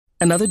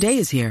Another day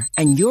is here,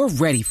 and you're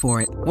ready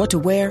for it. What to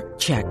wear?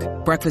 Check.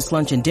 Breakfast,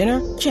 lunch, and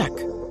dinner? Check.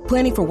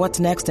 Planning for what's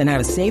next and how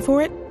to save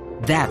for it?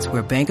 That's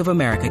where Bank of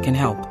America can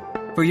help.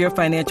 For your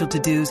financial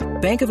to-dos,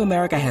 Bank of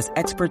America has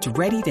experts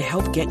ready to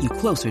help get you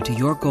closer to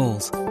your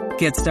goals.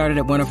 Get started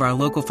at one of our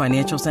local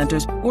financial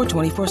centers or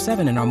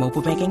 24/7 in our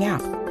mobile banking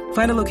app.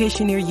 Find a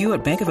location near you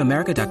at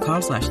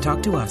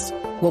bankofamerica.com/talktous.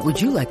 What would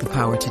you like the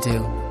power to do?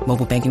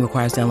 Mobile banking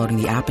requires downloading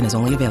the app and is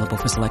only available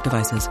for select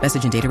devices.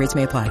 Message and data rates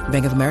may apply.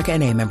 Bank of America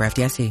N.A., member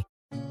FDIC.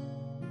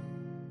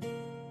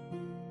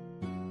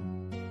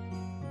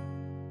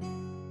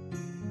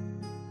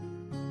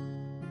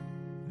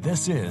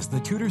 This is the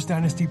Tudors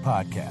Dynasty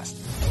Podcast.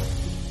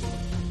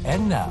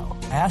 And now,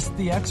 Ask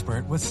the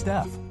Expert with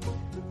Steph.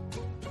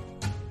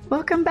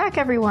 Welcome back,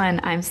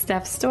 everyone. I'm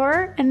Steph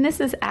Storer, and this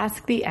is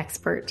Ask the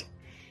Expert.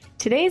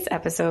 Today's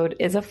episode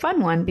is a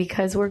fun one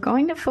because we're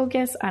going to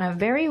focus on a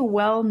very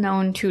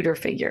well-known Tudor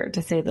figure,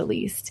 to say the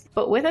least,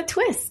 but with a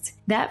twist.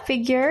 That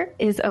figure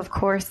is, of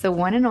course, the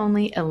one and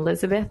only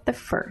Elizabeth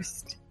I.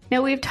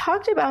 Now, we've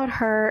talked about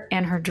her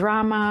and her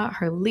drama,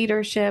 her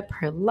leadership,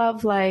 her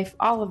love life,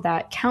 all of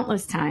that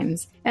countless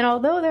times. And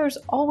although there's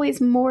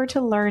always more to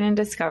learn and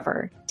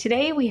discover,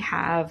 today we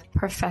have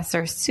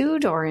Professor Sue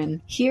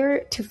Doran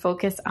here to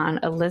focus on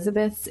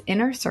Elizabeth's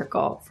inner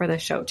circle for the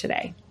show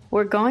today.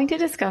 We're going to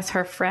discuss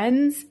her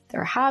friends,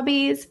 their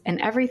hobbies,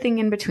 and everything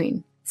in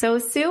between. So,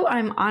 Sue,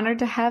 I'm honored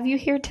to have you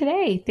here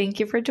today. Thank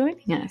you for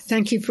joining us.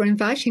 Thank you for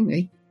inviting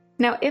me.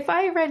 Now, if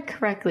I read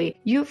correctly,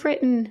 you've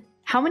written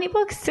how many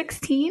books?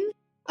 16?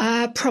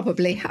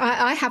 Probably.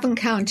 I haven't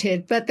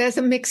counted, but there's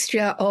a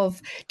mixture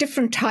of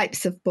different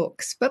types of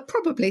books, but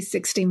probably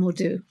 16 will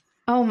do.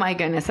 Oh my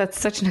goodness, that's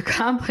such an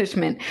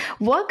accomplishment.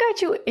 What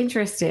got you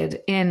interested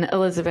in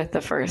Elizabeth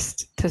I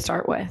to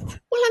start with?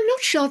 Well, I'm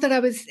not sure that I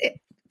was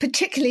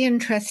particularly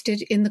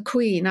interested in the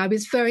Queen. I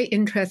was very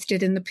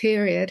interested in the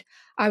period.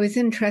 I was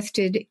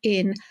interested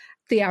in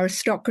the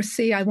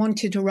aristocracy. I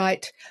wanted to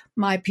write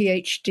my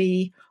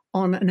PhD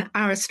on an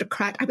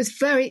aristocrat. I was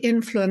very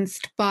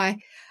influenced by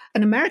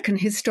an American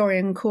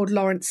historian called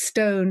Lawrence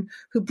Stone,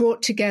 who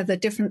brought together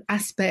different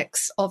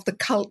aspects of the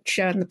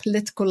culture and the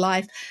political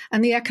life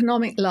and the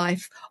economic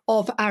life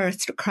of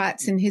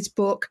aristocrats in his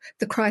book,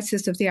 The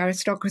Crisis of the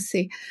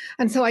Aristocracy.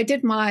 And so I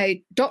did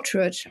my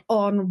doctorate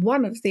on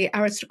one of the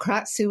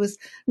aristocrats who was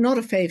not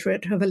a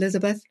favorite of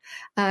Elizabeth,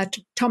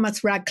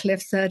 Thomas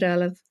Radcliffe, 3rd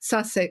Earl of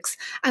Sussex.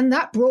 And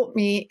that brought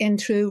me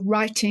into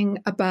writing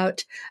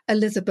about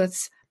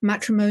Elizabeth's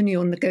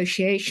matrimonial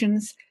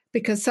negotiations,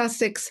 because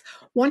Sussex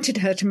wanted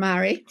her to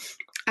marry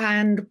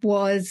and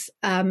was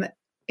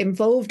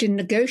involved in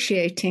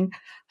negotiating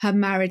her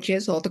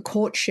marriages or the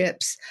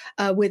courtships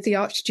with the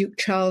Archduke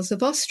Charles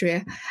of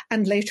Austria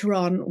and later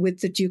on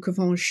with the Duke of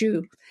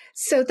Anjou.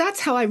 So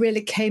that's how I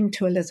really came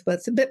to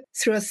Elizabeth, a bit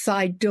through a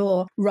side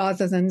door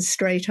rather than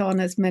straight on,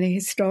 as many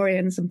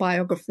historians and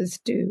biographers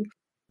do.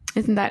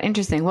 Isn't that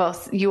interesting? Well,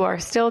 you are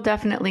still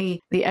definitely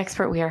the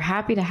expert we are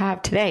happy to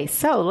have today.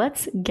 So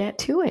let's get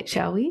to it,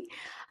 shall we?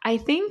 I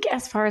think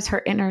as far as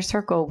her inner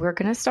circle, we're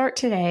going to start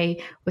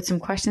today with some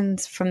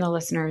questions from the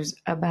listeners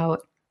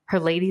about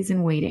her ladies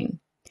in waiting.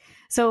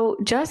 So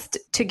just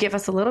to give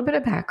us a little bit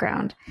of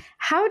background,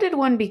 how did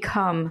one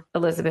become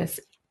Elizabeth's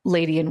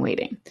lady in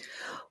waiting?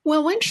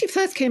 Well, when she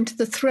first came to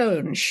the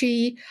throne,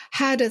 she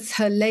had as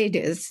her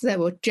ladies, there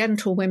were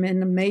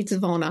gentlewomen and maids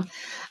of honor,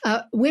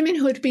 women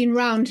who had been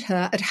round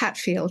her at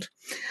Hatfield.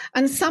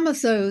 And some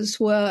of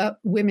those were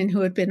women who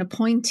had been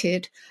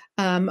appointed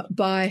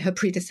by her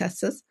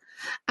predecessors.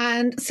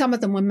 And some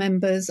of them were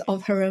members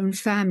of her own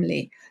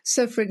family.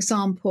 So, for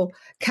example,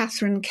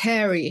 Catherine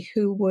Carey,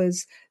 who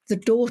was the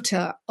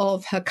daughter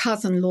of her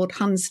cousin, Lord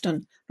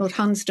Hunsdon. Lord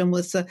Hunsdon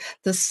was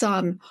the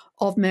son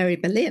of Mary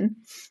Boleyn.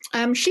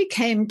 She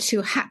came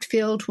to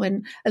Hatfield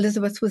when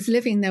Elizabeth was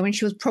living there, when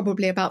she was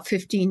probably about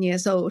 15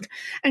 years old.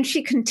 And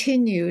she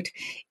continued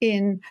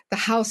in the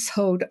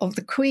household of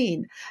the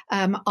Queen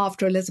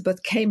after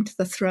Elizabeth came to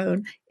the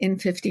throne in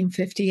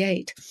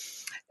 1558.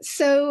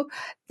 So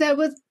there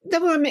were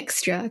a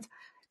mixture.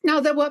 Now,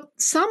 there were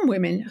some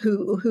women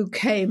who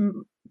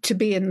came to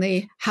be in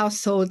the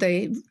household.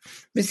 They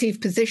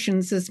received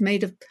positions as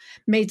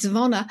maids of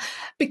honor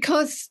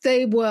because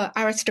they were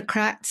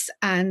aristocrats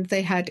and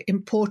they had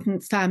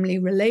important family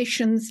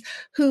relations,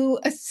 who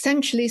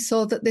essentially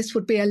saw that this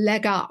would be a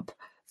leg up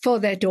for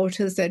their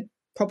daughters. They'd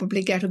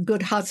probably get a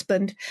good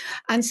husband.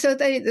 And so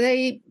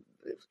they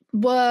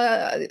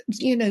were,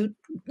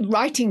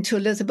 writing to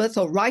Elizabeth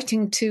or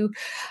writing to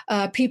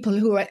people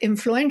who were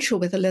influential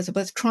with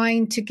Elizabeth,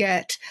 trying to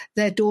get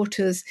their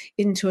daughters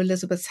into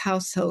Elizabeth's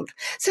household.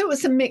 So it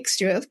was a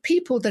mixture of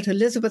people that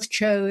Elizabeth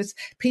chose,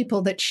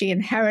 people that she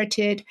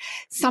inherited.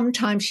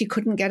 Sometimes she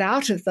couldn't get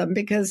out of them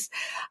because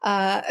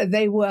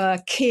they were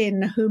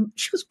kin whom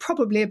she was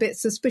probably a bit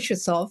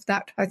suspicious of.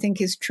 That, I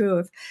think, is true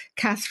of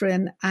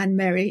Catherine and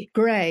Mary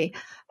Grey.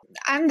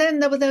 And then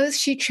there were those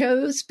she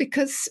chose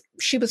because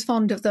she was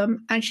fond of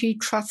them and she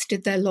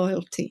trusted their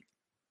loyalty.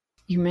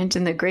 You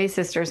mentioned the Grey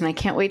sisters, and I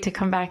can't wait to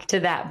come back to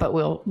that, but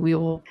we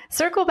will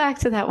circle back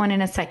to that one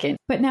in a second.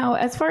 But now,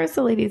 as far as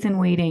the ladies in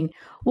waiting,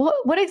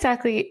 what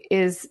exactly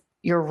is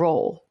your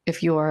role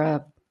if you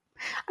are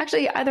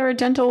actually either a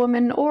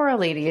gentlewoman or a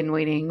lady in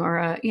waiting,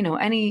 or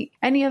any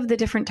of the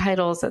different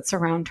titles that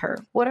surround her?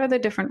 What are the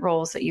different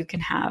roles that you can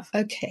have?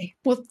 Okay.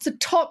 Well, the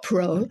top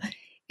role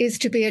is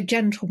to be a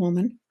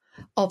gentlewoman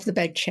of the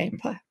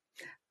bedchamber.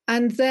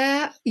 And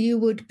there you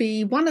would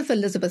be one of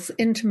Elizabeth's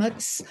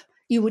intimates.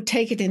 You would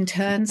take it in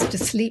turns to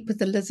sleep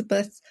with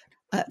Elizabeth,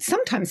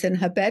 sometimes in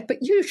her bed, but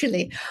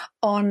usually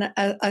on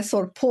a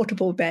sort of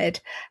portable bed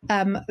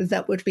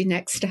that would be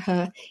next to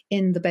her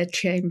in the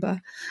bedchamber.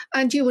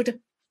 And you would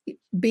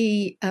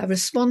be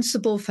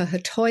responsible for her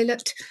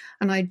toilet.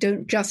 And I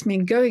don't just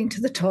mean going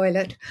to the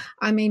toilet.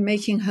 I mean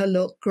making her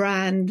look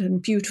grand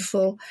and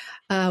beautiful,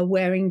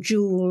 wearing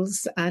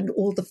jewels and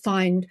all the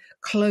fine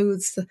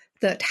clothes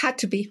that had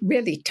to be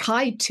really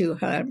tied to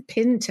her and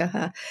pinned to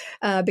her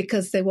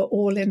because they were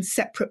all in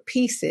separate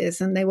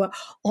pieces and they were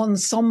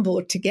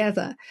ensembled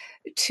together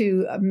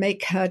to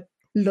make her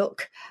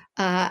look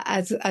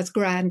as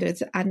grand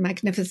and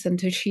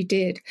magnificent as she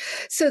did.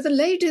 So the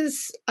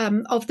ladies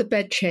of the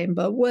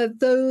bedchamber were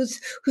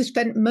those who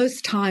spent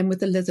most time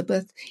with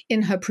Elizabeth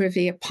in her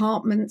privy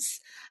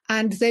apartments,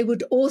 and they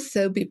would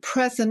also be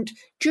present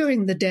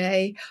during the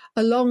day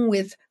along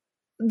with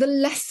the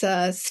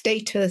lesser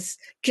status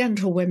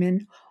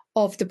gentlewomen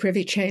of the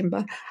privy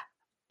chamber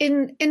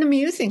in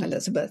amusing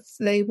Elizabeth.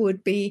 They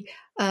would be,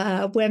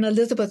 when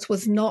Elizabeth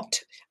was not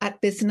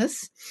at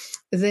business,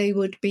 they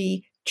would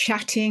be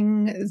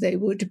chatting, they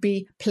would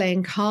be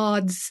playing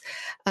cards,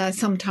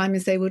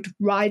 sometimes they would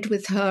ride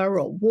with her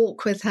or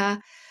walk with her.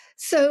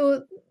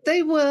 So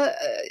they were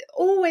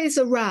always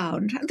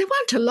around. There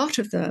weren't a lot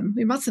of them.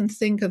 We mustn't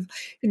think of,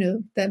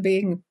 there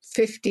being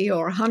 50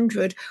 or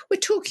 100. We're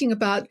talking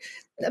about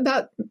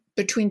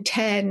between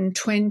 10,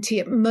 20,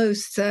 at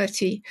most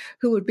 30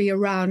 who would be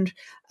around,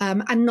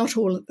 and not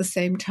all at the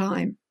same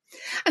time.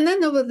 And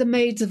then there were the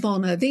maids of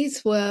honor.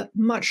 These were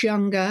much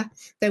younger.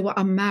 They were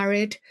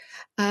unmarried,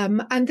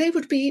 and they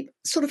would be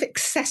sort of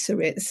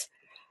accessories.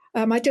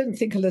 I don't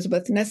think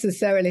Elizabeth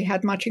necessarily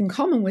had much in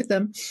common with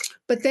them,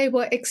 but they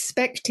were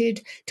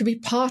expected to be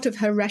part of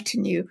her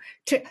retinue,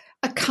 to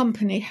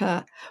accompany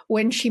her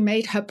when she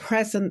made her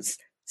presence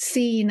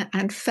seen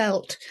and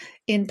felt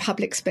in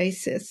public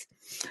spaces.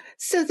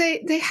 So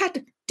they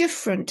had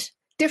different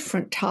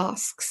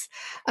tasks.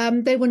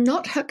 They were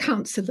not her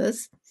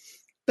counselors,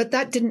 but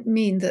that didn't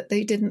mean that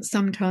they didn't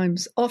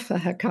sometimes offer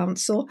her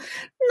counsel,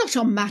 not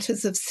on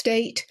matters of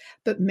state,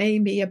 but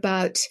maybe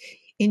about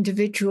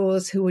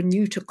individuals who were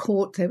new to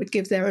court. They would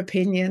give their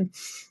opinion,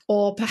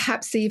 or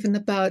perhaps even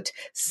about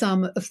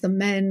some of the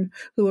men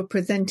who were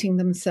presenting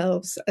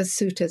themselves as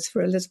suitors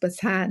for Elizabeth's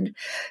hand.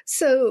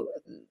 So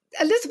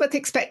Elizabeth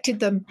expected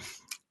them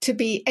to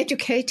be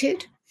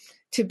educated,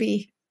 to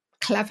be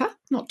clever,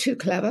 not too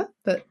clever,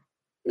 but,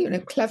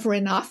 clever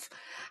enough,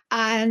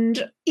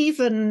 and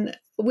even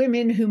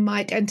women who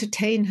might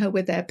entertain her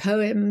with their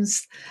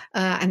poems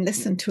and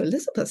listen to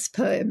Elizabeth's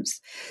poems.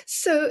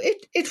 So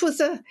it was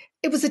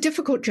a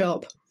difficult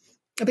job,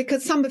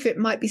 because some of it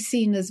might be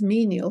seen as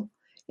menial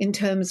in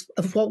terms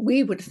of what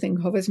we would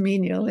think of as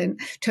menial, in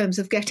terms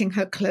of getting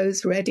her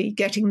clothes ready,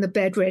 getting the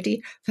bed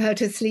ready for her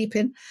to sleep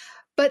in.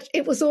 But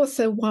it was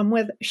also one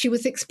where she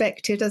was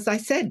expected, as I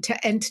said,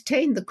 to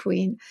entertain the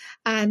Queen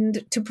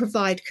and to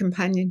provide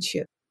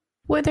companionship.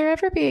 Would there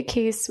ever be a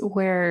case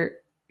where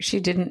she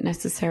didn't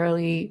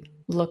necessarily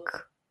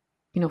look,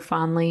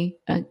 fondly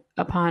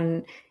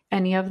upon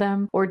any of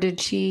them? Or did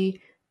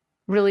she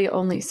really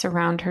only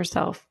surround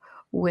herself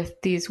with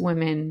these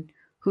women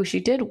who she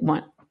did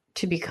want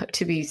to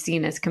be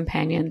seen as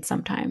companions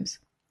sometimes?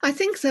 I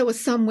think there were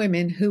some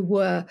women who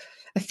were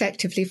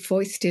effectively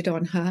foisted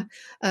on her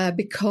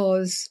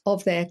because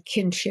of their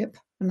kinship.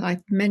 And I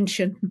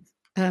mentioned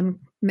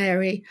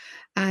Mary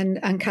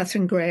and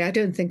Catherine Grey. I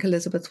don't think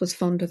Elizabeth was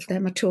fond of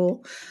them at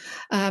all.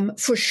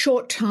 For a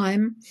short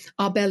time,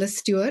 Arbella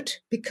Stuart,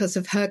 because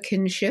of her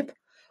kinship,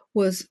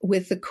 was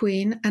with the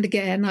Queen. And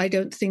again, I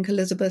don't think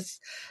Elizabeth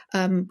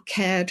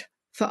cared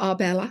for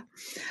Arbella.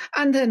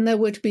 And then there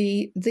would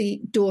be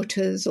the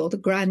daughters or the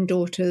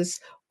granddaughters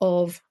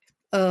of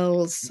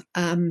earls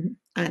and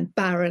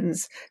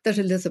barons that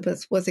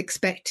Elizabeth was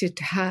expected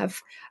to have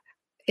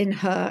in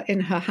her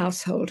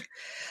household.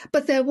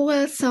 But there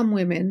were some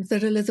women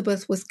that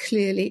Elizabeth was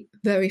clearly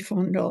very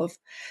fond of.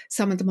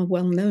 Some of them are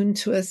well known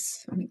to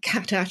us. I mean,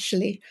 Kat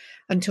Ashley,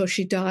 until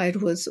she died,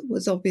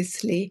 was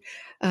obviously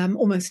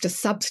almost a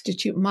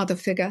substitute mother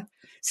figure.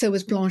 So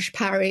was Blanche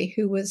Parry,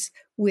 who was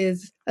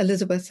with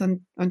Elizabeth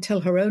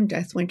until her own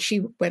death, when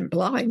she went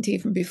blind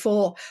even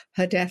before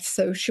her death.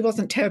 So she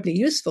wasn't terribly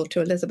useful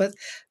to Elizabeth,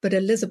 but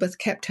Elizabeth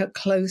kept her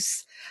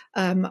close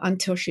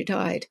until she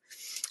died.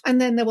 And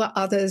then there were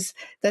others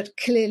that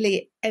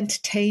clearly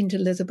entertained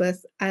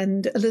Elizabeth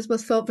and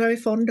Elizabeth felt very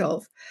fond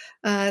of.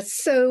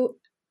 So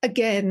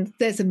again,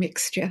 there's a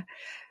mixture.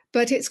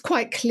 But it's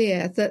quite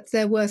clear that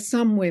there were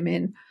some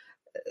women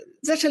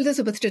that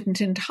Elizabeth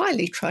didn't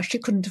entirely trust, she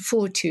couldn't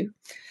afford to,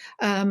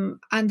 and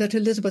that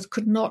Elizabeth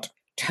could not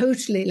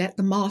totally let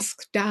the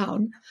mask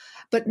down,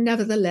 but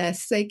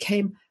nevertheless they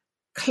came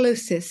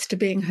closest to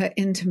being her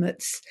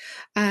intimates.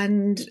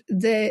 And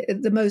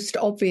the most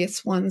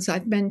obvious ones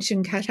I've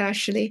mentioned, Cat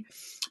Ashley,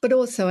 but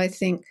also I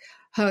think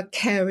her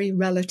Carey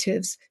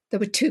relatives. There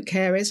were two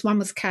Careys. One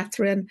was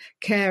Catherine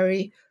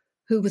Carey,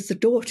 who was the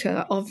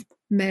daughter of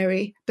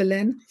Mary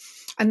Boleyn.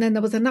 And then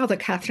there was another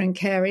Catherine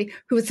Carey,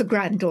 who was the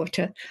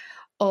granddaughter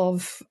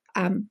of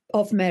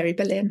Mary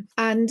Boleyn.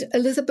 And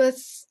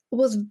Elizabeth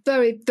was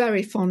very,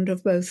 very fond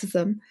of both of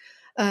them.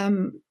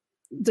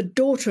 The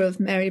daughter of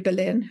Mary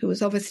Boleyn, who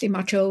was obviously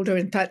much older,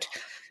 in fact,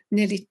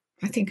 nearly,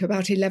 I think,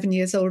 about 11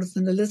 years older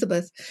than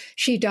Elizabeth,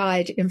 she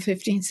died in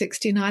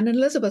 1569, and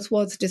Elizabeth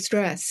was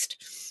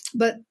distressed,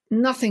 but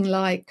nothing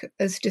like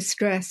as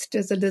distressed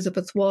as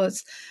Elizabeth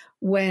was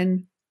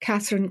when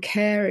Catherine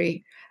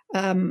Carey,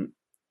 the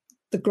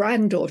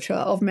granddaughter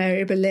of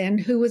Mary Boleyn,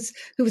 who was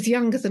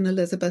younger than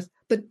Elizabeth,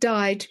 but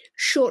died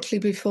shortly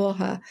before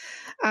her.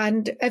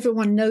 And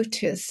everyone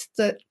noticed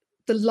that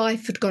the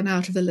life had gone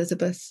out of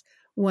Elizabeth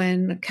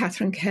when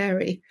Catherine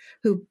Carey,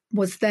 who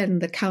was then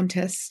the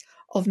Countess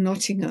of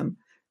Nottingham,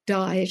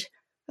 died.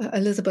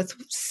 Elizabeth's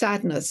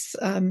sadness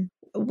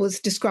was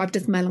described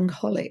as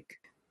melancholic.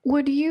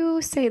 Would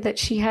you say that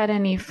she had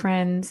any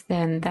friends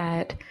then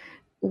that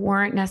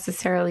weren't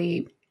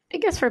necessarily, I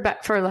guess for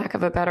lack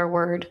of a better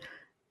word,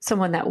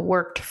 someone that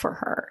worked for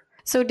her?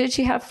 So did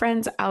she have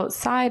friends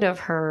outside of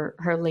her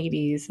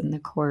ladies in the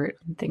court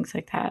and things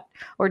like that?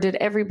 Or did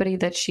everybody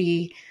that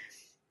she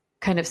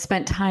kind of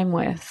spent time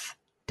with,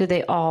 did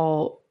they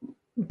all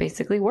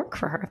basically work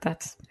for her?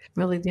 That's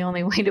really the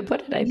only way to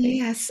put it, I think.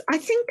 Yes, I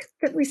think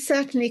that we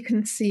certainly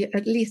can see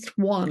at least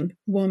one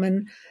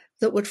woman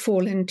that would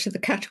fall into the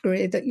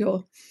category that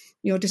you're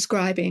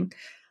describing.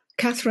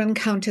 Catherine,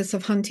 Countess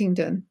of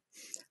Huntingdon.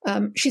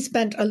 She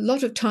spent a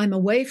lot of time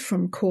away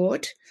from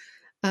court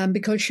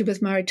because she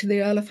was married to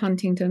the Earl of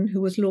Huntingdon,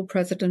 who was Lord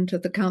President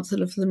of the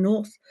Council of the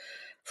North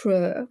for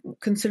a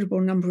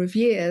considerable number of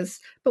years.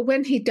 But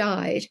when he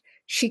died,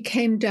 she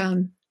came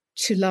down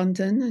to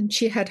London, and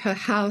she had her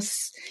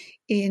house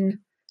in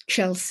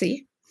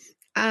Chelsea,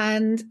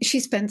 and she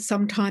spent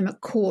some time at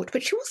court,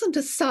 but she wasn't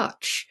as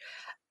such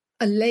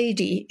a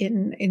lady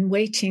in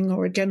waiting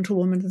or a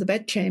gentlewoman of the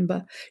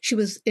bedchamber. She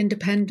was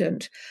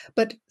independent,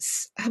 but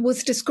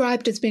was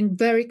described as being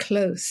very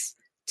close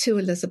to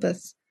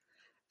Elizabeth.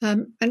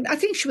 And I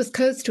think she was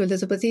close to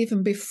Elizabeth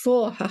even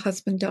before her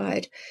husband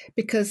died,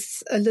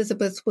 because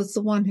Elizabeth was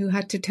the one who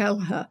had to tell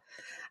her,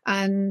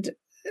 and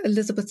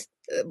Elizabeth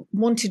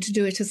wanted to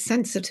do it as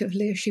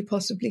sensitively as she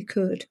possibly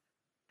could.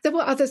 There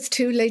were others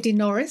too. Lady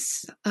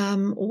Norris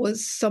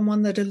was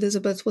someone that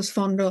Elizabeth was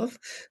fond of,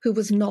 who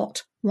was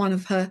not one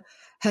of her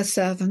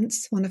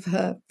servants, one of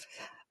her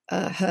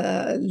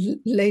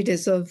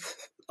ladies of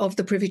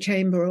the Privy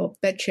Chamber or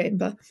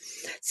bedchamber.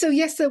 So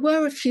yes, there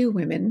were a few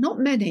women, not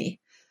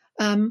many,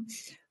 who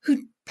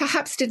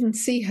perhaps didn't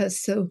see her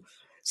so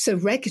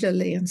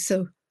regularly and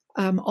so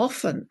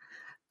often,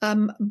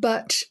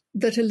 but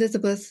that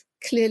Elizabeth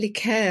clearly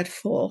cared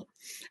for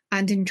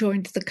and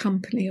enjoyed the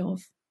company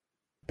of.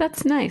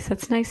 That's nice.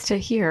 That's nice to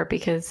hear,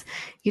 because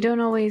you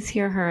don't always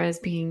hear her as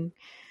being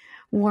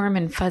warm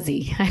and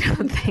fuzzy, I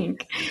don't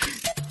think.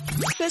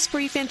 This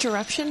brief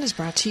interruption is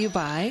brought to you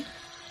by,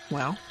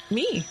 well,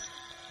 me.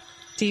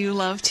 Do you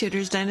love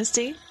Tudors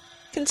Dynasty?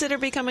 Consider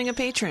becoming a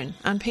patron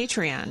on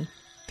Patreon.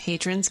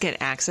 Patrons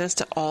get access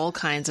to all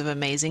kinds of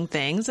amazing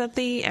things that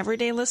the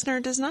everyday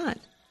listener does not.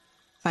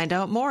 Find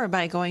out more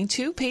by going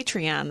to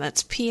Patreon.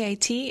 That's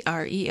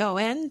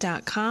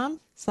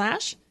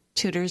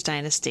patreon.com/Tudors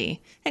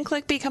Dynasty, and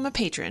click Become a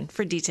Patron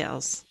for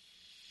details.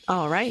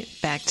 All right,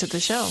 back to the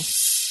show.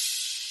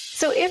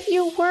 So if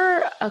you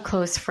were a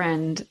close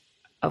friend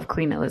of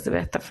Queen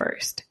Elizabeth I,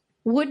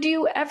 would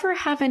you ever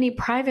have any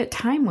private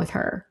time with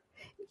her?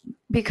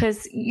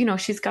 Because, you know,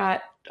 she's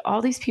got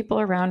all these people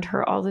around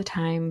her all the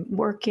time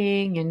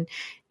working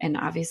and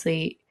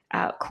obviously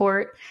at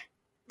court.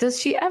 Does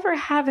she ever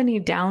have any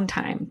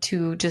downtime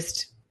to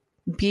just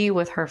be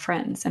with her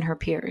friends and her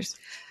peers?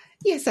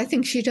 Yes, I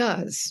think she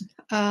does.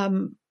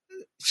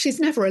 She's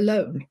never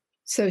alone,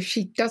 so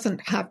she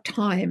doesn't have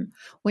time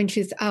when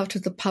she's out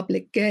of the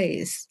public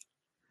gaze.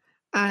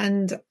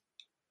 And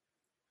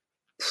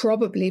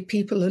probably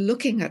people are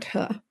looking at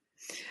her.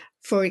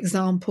 For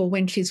example,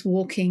 when she's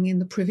walking in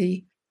the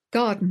Privy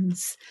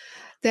Gardens,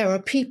 there are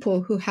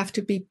people who have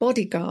to be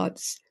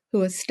bodyguards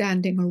who are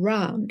standing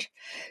around.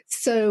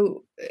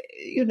 So,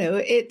 you know,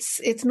 it's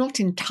not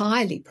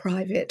entirely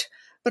private,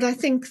 but I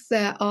think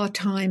there are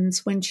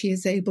times when she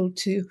is able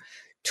to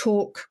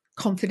talk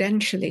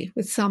confidentially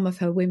with some of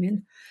her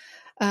women,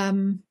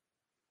 and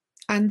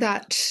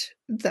that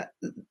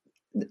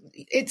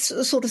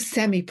it's sort of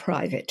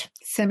semi-private,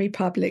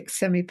 semi-public,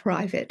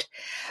 semi-private.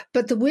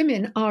 But the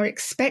women are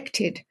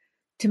expected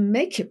to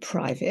make it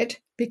private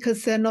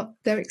because they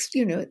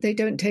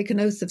don't take an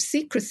oath of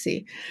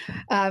secrecy,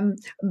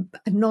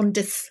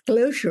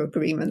 non-disclosure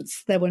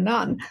agreements. There were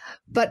none,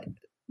 but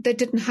there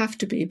didn't have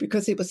to be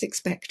because it was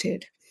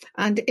expected.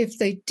 And if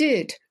they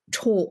did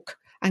talk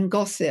and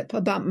gossip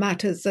about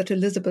matters that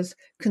Elizabeth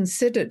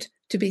considered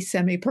to be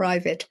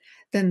semi-private,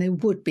 then they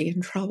would be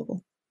in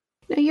trouble.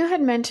 Now, you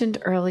had mentioned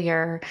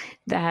earlier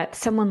that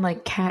someone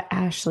like Kat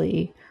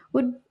Ashley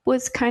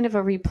was kind of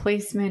a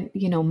replacement,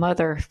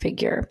 mother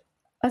figure.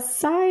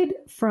 Aside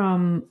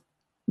from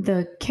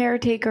the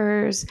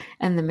caretakers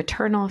and the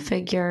maternal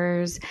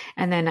figures,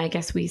 and then I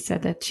guess we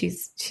said that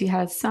she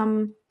has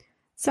some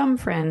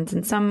friends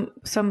and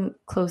some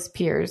close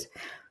peers.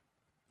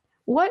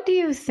 What do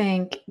you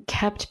think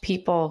kept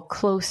people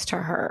close to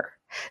her?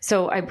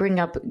 So I bring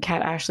up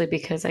Kat Ashley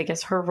because I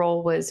guess her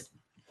role was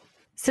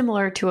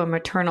similar to a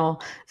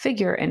maternal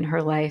figure in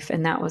her life,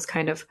 and that was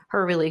kind of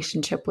her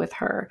relationship with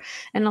her.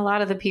 And a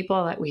lot of the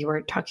people that we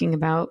were talking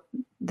about,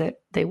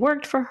 that they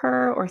worked for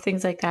her or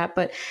things like that.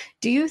 But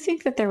do you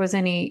think that there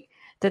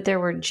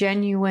were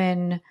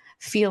genuine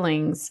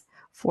feelings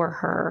for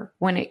her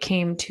when it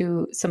came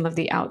to some of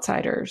the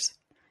outsiders?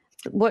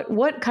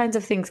 What kinds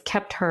of things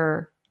kept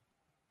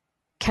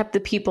the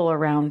people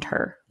around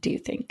her, do you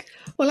think?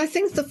 Well, I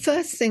think the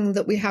first thing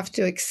that we have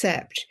to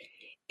accept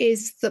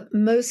is that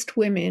most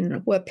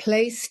women were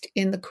placed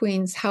in the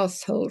Queen's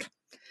household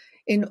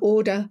in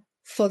order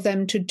for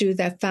them to do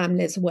their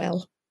families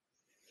well.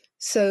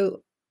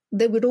 So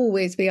they would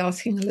always be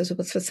asking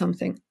Elizabeth for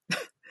something.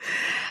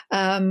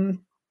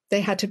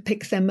 They had to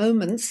pick their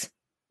moments,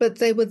 but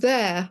they were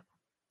there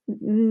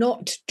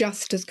not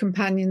just as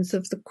companions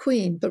of the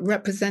Queen, but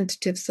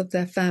representatives of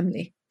their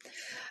family.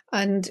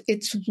 And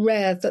it's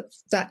rare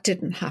that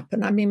didn't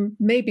happen. I mean,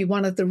 maybe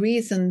one of the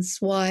reasons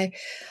why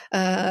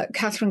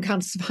Catherine,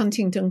 Countess of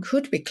Huntingdon,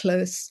 could be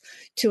close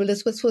to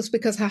Elizabeth was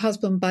because her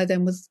husband by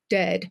then was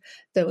dead,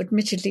 though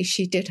admittedly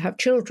she did have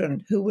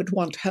children who would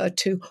want her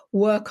to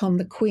work on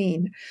the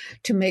Queen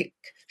to make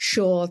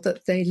sure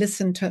that they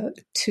listened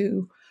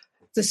to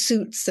the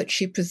suits that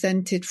she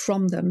presented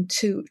from them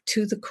to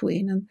the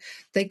Queen, and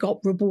they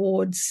got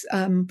rewards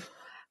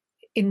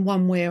in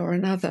one way or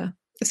another.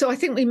 So I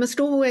think we must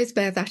always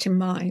bear that in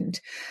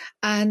mind.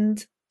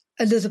 And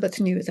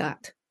Elizabeth knew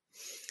that.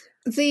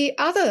 The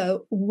other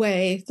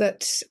way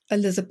that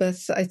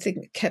Elizabeth, I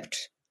think,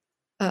 kept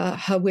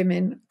her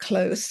women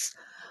close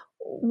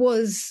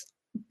was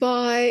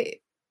by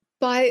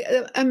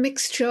a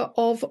mixture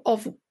of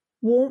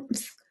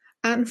warmth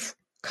and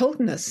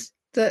coldness,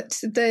 that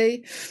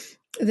they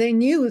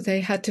knew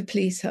they had to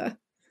please her.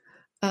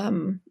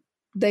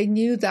 They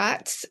knew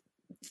that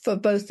for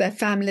both their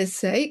family's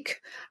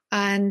sake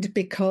and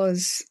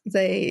because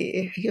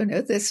she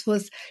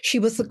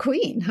was the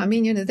Queen. I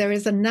mean, there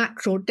is a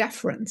natural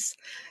deference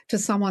to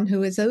someone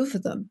who is over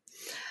them.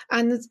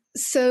 And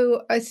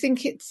so I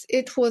think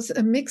it was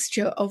a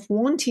mixture of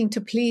wanting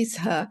to please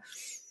her,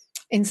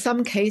 in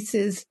some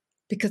cases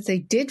because they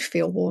did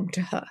feel warm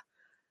to her.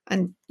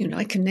 And,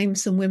 I can name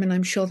some women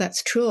I'm sure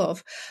that's true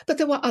of, but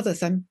there were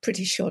others I'm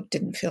pretty sure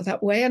didn't feel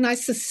that way. And I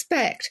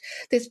suspect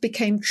this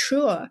became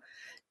truer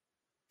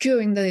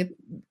during the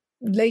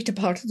later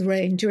part of the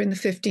reign, during the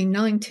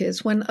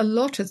 1590s, when a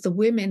lot of the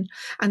women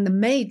and the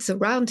maids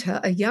around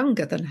her are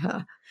younger than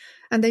her,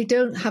 and they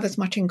don't have as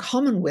much in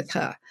common with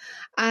her.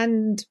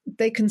 And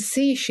they can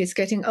see she's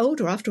getting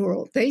older. After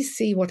all, they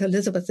see what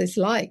Elizabeth is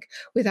like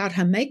without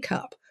her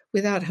makeup,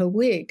 without her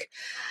wig.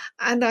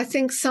 And I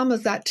think some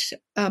of that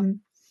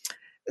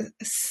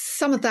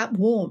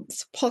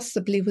warmth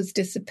possibly was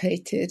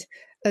dissipated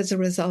as a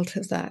result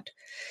of that.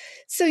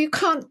 So you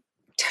can't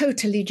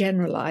totally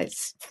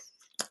generalize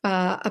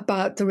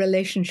about the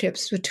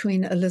relationships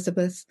between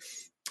Elizabeth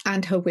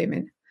and her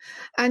women.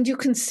 And you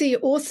can see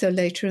also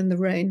later in the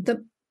reign that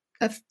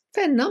a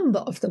fair number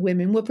of the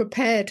women were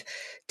prepared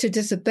to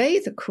disobey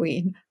the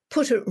Queen,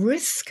 put at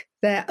risk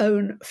their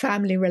own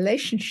family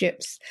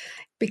relationships,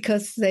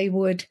 because they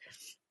would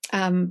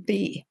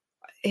be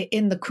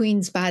in the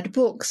Queen's bad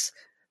books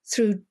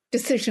through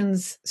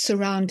decisions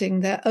surrounding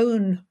their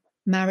own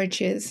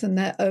marriages and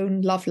their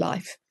own love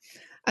life.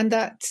 And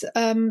that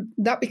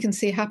we can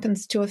see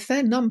happens to a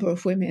fair number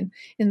of women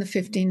in the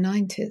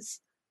 1590s.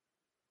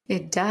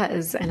 It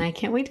does, and I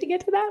can't wait to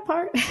get to that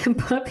part.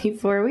 But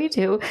before we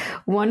do,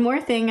 one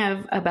more thing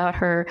about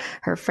her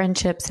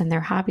friendships and their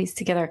hobbies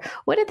together.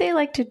 What did they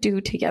like to do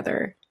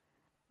together?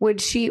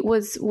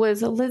 Was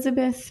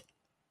Elizabeth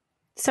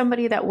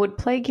somebody that would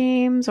play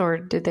games, or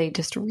did they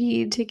just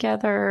read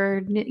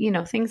together?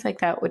 Things like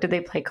that. Did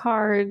they play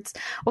cards?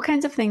 What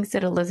kinds of things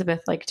did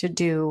Elizabeth like to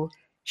do?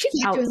 She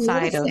liked doing a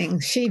lot of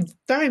things. She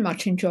very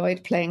much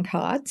enjoyed playing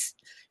cards.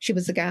 She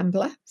was a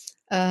gambler.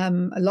 A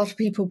lot of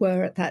people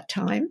were at that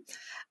time.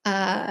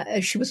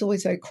 She was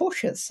always very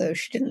cautious, so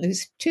she didn't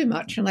lose too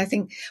much. And I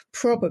think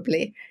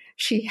probably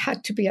she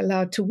had to be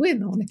allowed to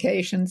win on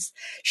occasions.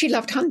 She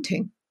loved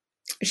hunting.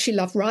 She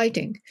loved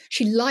riding.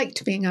 She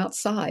liked being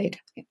outside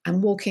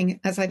and walking,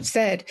 as I've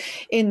said,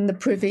 in the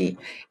Privy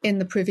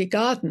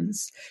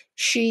Gardens.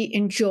 She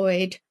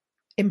enjoyed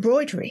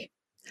embroidery.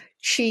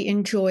 She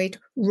enjoyed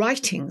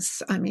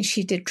writings. I mean,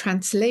 she did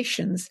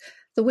translations.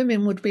 The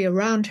women would be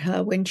around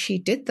her when she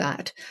did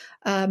that.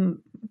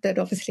 they'd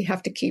obviously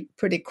have to keep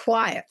pretty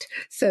quiet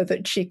so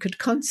that she could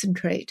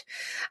concentrate.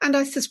 And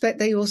I suspect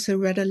they also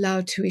read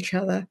aloud to each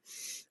other,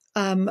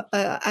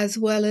 as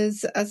well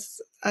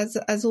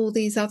as all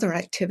these other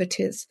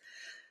activities.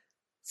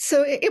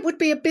 So it would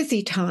be a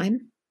busy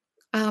time.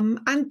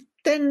 And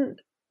then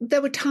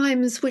there were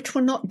times which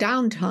were not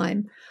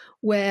downtime,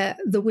 where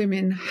the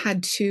women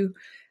had to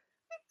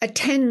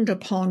attend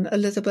upon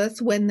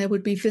Elizabeth when there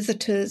would be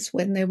visitors,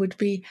 when there would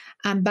be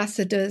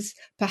ambassadors,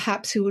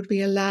 perhaps, who would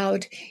be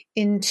allowed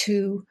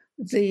into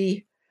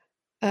the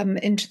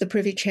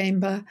Privy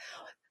Chamber.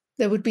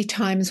 There would be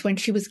times when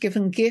she was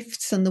given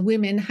gifts and the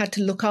women had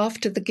to look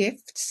after the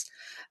gifts,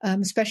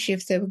 especially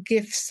if there were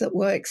gifts that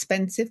were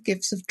expensive,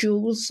 gifts of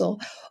jewels or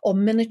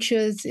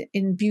miniatures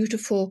in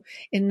beautiful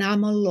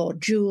enamel or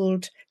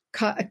jeweled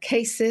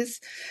cases.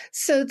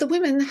 So the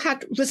women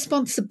had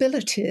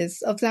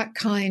responsibilities of that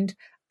kind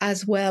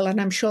as well. And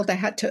I'm sure they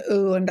had to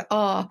ooh and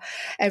ah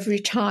every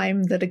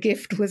time that a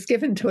gift was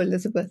given to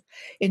Elizabeth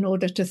in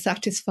order to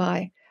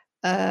satisfy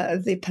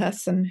the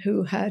person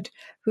who had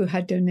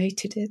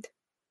donated it.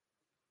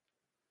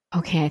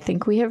 Okay, I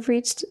think we have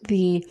reached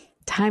the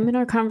time in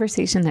our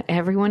conversation that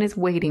everyone is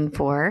waiting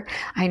for.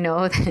 I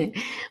know that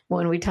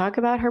when we talk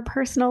about her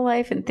personal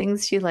life and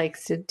things she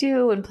likes to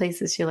do and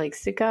places she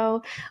likes to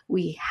go,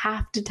 we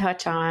have to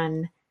touch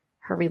on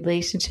her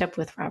relationship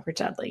with Robert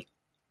Dudley.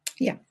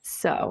 Yeah.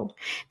 So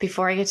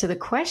before I get to the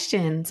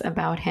questions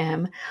about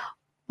him,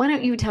 why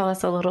don't you tell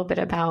us a little bit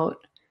about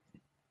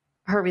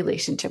her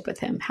relationship with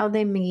him, how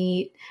they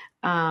meet,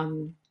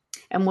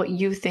 and what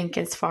you think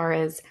as far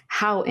as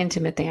how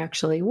intimate they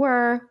actually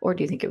were, or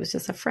do you think it was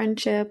just a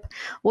friendship?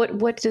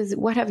 What has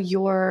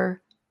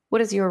your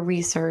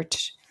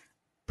research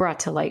brought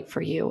to light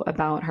for you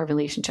about her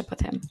relationship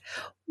with him?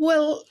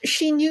 Well,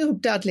 she knew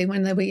Dudley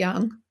when they were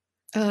young.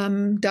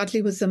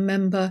 Dudley was a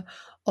member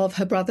of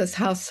her brother's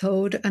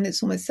household, and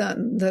it's almost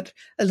certain that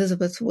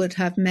Elizabeth would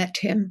have met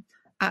him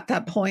at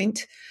that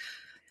point.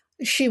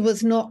 She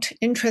was not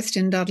interested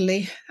in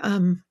Dudley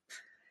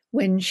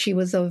when she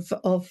was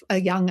of a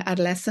young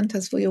adolescent.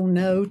 As we all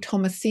know,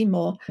 Thomas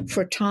Seymour,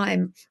 for a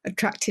time,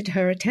 attracted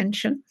her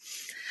attention.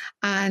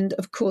 And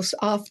of course,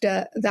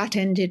 after that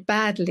ended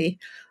badly,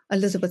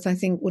 Elizabeth, I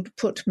think, would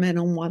put men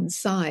on one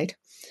side.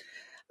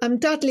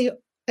 Dudley,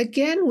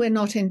 again, we're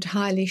not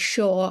entirely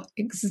sure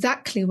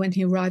exactly when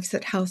he arrives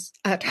at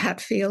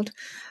Hatfield,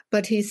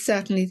 but he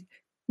certainly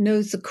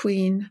knows the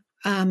Queen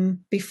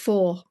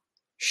before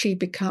she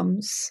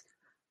becomes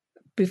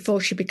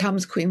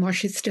Queen, while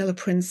she's still a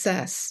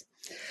princess.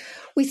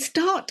 We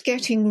start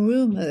getting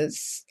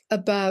rumours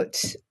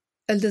about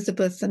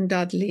Elizabeth and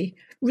Dudley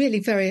really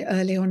very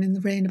early on in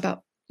the reign,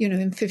 about, in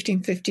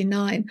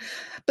 1559.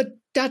 But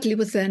Dudley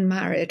was then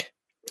married.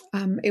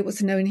 It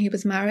was known he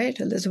was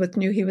married. Elizabeth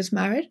knew he was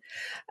married.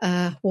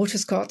 Walter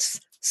Scott's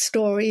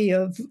story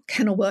of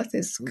Kenilworth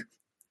is a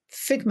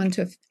figment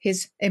of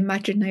his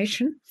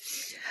imagination.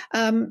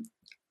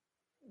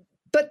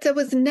 But there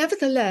was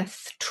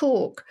nevertheless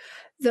talk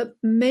that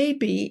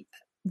maybe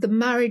the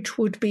marriage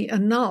would be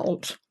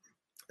annulled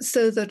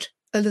so that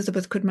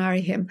Elizabeth could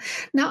marry him.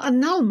 Now,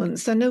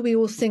 annulments, I know we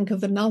all think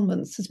of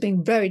annulments as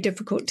being very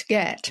difficult to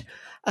get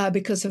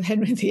because of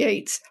Henry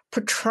VIII's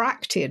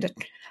protracted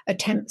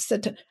attempts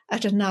at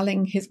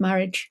annulling his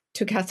marriage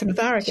to Catherine of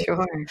Aragon.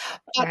 Sure.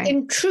 But right.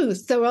 In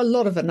truth, there were a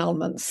lot of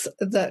annulments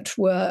that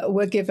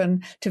were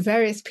given to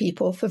various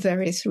people for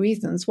various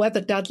reasons.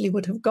 Whether Dudley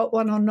would have got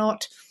one or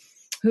not,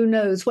 who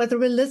knows?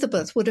 Whether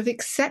Elizabeth would have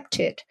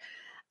accepted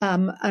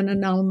an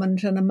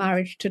annulment and a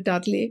marriage to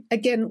Dudley,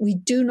 again, we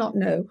do not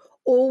know.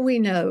 All we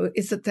know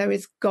is that there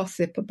is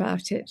gossip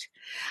about it.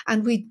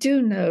 And we do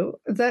know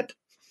that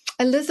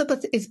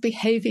Elizabeth is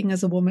behaving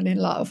as a woman in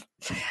love,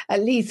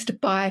 at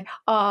least by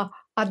our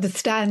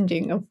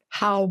understanding of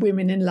how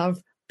women in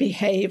love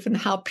behave and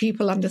how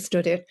people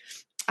understood it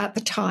at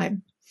the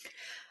time.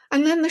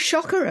 And then the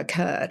shocker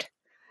occurred.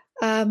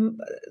 Amy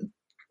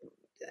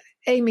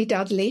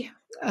Dudley,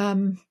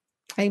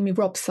 Amy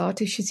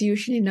Robsart, as she's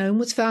usually known,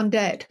 was found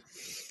dead.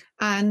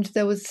 And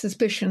there was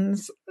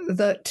suspicions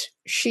that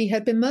she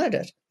had been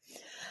murdered.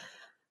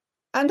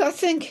 And I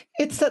think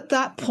it's at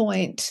that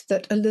point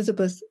that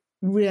Elizabeth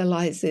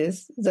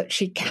realizes that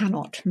she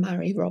cannot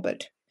marry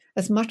Robert.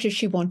 As much as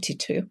she wanted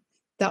to,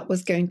 that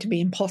was going to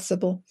be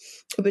impossible.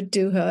 It would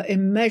do her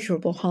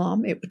immeasurable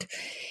harm. It would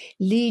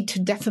lead to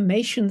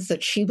defamations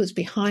that she was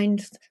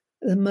behind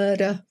the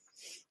murder.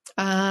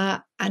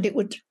 And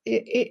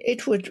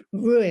it would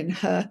ruin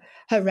her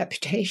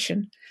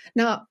reputation.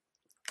 Now,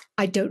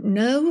 I don't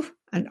know,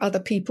 and other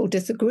people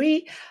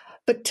disagree,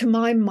 but to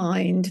my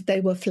mind, they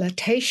were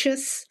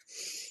flirtatious,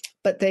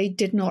 but they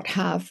did not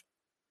have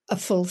a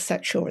full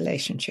sexual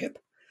relationship.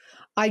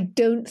 I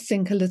don't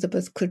think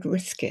Elizabeth could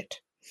risk it.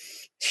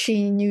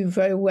 She knew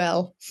very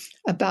well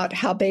about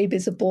how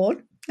babies are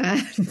born,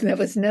 and there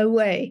was no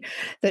way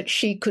that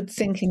she could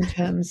think in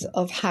terms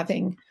of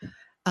having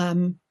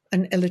an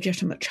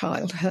illegitimate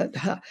child.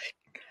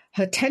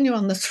 Her tenure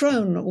on the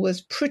throne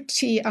was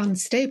pretty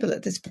unstable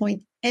at this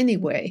point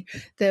anyway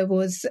there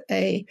was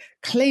a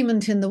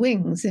claimant in the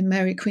wings in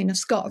Mary, Queen of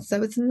Scots. There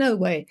was no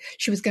way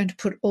she was going to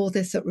put all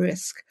this at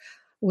risk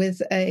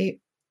with a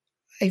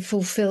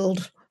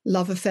fulfilled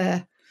love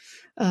affair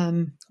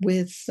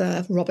with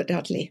Robert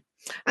Dudley.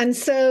 And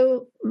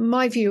so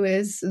my view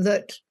is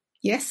that,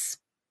 yes,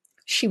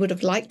 she would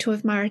have liked to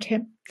have married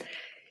him.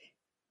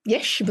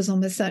 Yes, she was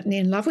almost certainly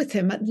in love with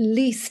him, at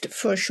least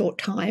for a short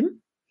time.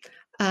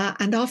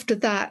 And after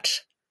that,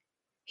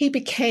 he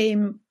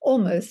became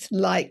almost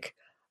like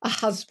a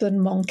husband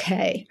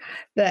manqué,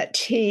 that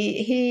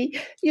he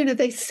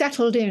they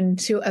settled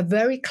into a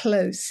very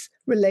close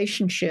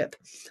relationship,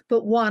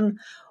 but one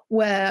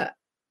where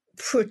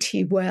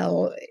pretty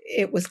well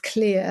it was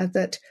clear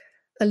that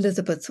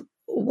Elizabeth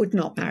would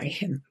not marry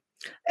him.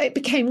 It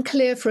became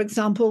clear, for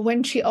example,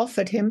 when she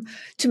offered him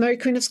to marry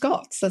Queen of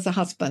Scots as a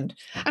husband.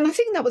 And I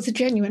think that was a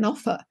genuine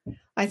offer.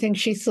 I think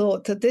she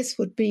thought that this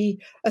would be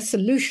a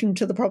solution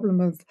to the problem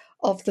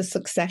of the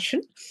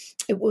succession.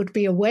 It would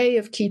be a way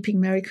of keeping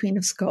Mary, Queen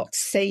of Scots,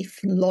 safe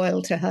and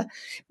loyal to her.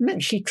 It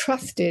meant she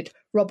trusted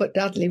Robert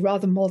Dudley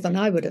rather more than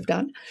I would have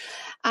done.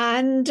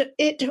 And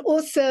it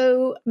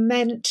also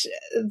meant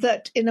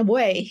that, in a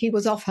way, he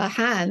was off her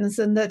hands,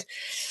 and that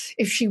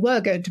if she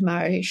were going to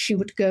marry, she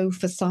would go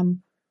for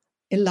some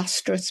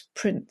illustrious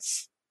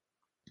prince.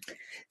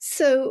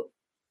 So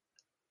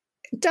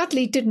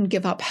Dudley didn't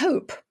give up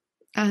hope.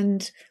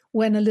 And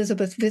when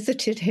Elizabeth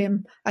visited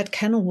him at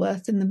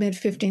Kenilworth in the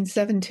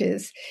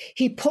mid-1570s,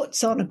 he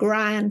puts on a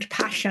grand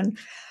pageant.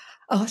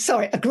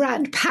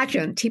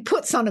 He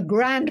puts on a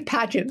grand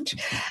pageant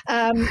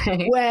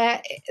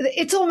where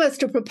it's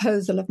almost a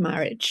proposal of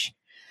marriage.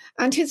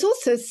 And he's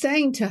also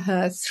saying to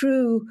her,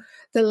 through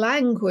the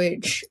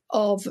language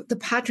of the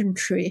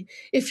pageantry,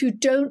 if you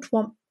don't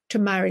want to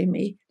marry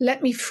me,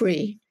 let me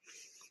free,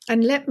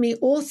 and let me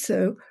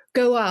also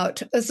go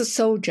out as a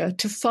soldier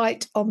to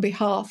fight on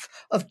behalf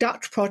of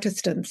Dutch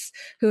Protestants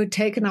who had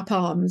taken up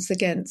arms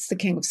against the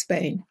King of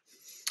Spain.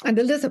 And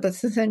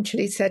Elizabeth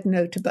essentially said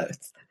no to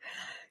both.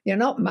 You're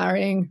not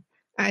marrying,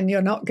 and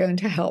you're not going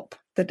to help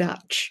the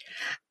Dutch.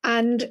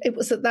 And it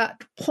was at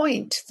that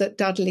point that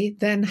Dudley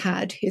then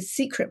had his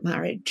secret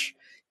marriage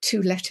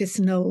to Lettice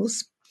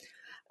Knowles.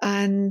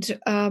 And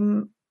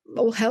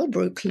all hell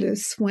broke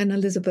loose when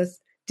Elizabeth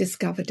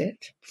discovered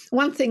it.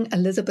 One thing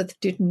Elizabeth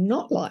did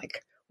not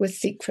like was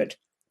secret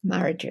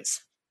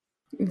marriages.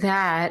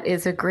 That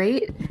is a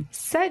great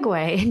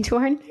segue into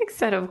our next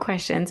set of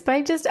questions.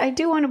 But I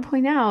do want to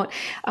point out,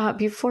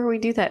 before we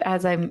do that,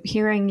 as I'm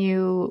hearing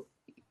you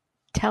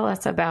tell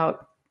us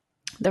about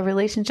the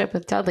relationship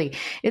with Dudley,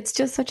 it's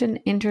just such an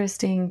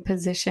interesting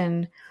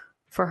position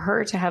for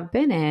her to have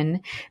been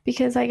in,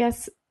 because I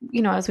guess,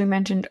 as we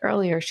mentioned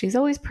earlier, she's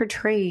always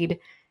portrayed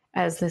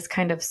as this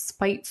kind of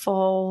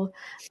spiteful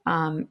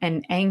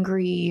and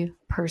angry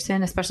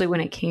person, especially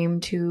when it came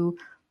to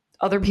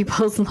other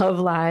people's love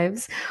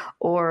lives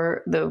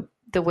or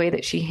the way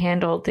that she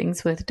handled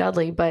things with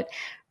Dudley. But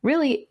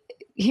really,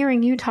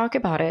 hearing you talk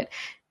about it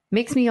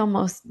makes me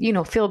almost,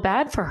 feel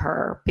bad for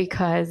her,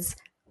 because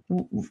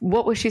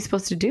what was she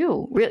supposed to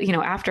do? Really,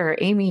 after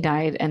Amy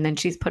died, and then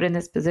she's put in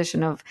this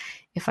position of,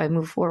 if I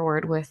move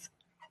forward with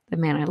the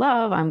man I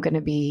love, I'm going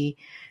to be,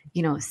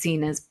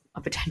 seen as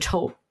a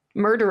potential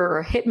murderer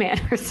or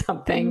hitman or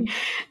something.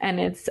 And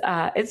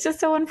it's just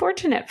so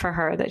unfortunate for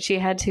her that she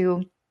had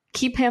to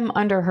keep him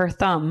under her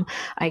thumb,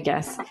 I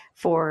guess,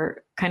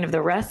 for kind of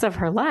the rest of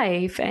her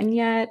life. And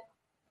yet,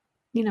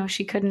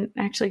 she couldn't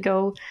actually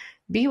go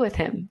be with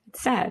him.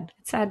 It's sad.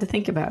 It's sad to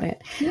think about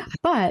it. Yeah.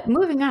 But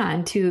moving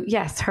on to,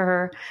 yes,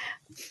 her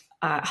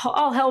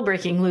all hell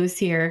breaking loose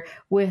here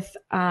with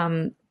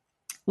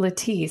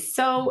Lettice.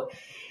 So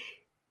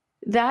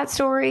that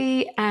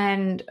story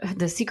and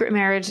the secret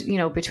marriage,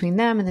 between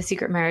them, and the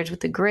secret marriage with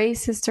the Grey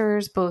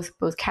sisters,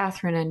 both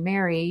Catherine and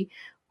Mary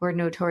were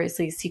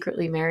notoriously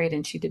secretly married,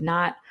 and she did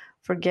not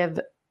forgive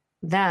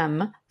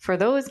them for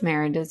those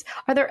marriages.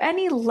 Are there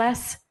any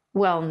less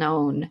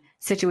well-known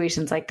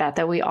situations like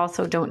that we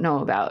also don't know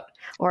about?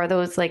 Or are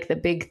those like the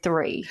big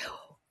three?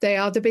 They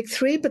are the big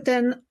three, but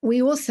then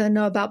we also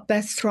know about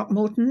Bess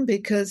Throckmorton,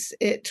 because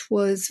it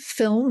was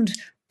filmed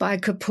by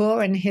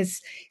Kapoor in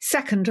his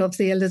second of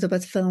the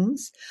Elizabeth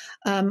films,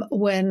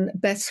 when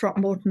Bess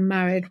Throckmorton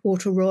married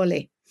Walter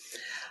Raleigh.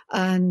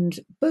 And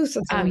both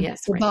of them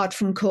were barred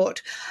from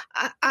court.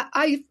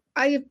 My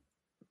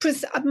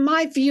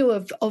view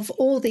of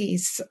all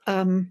these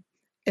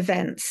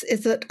events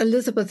is that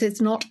Elizabeth is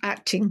not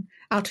acting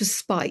out of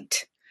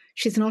spite.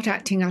 She's not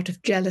acting out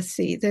of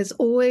jealousy. There's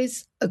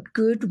always a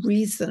good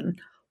reason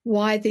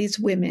why these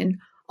women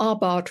are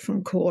barred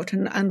from court,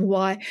 and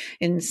why,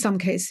 in some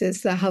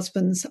cases, their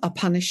husbands are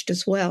punished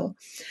as well.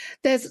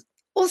 There's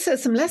also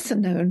some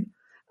lesser-known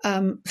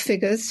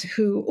figures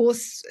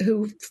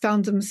who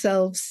found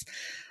themselves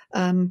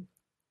in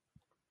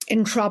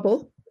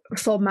trouble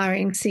for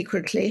marrying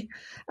secretly.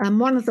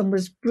 One of them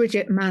was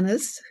Bridget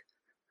Manners,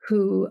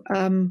 who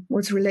came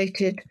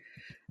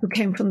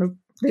from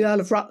the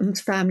Earl of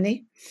Rutland's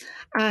family,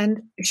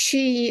 and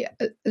she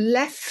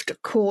left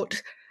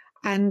court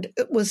and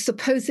was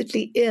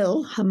supposedly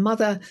ill. Her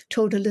mother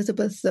told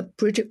Elizabeth that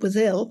Bridget was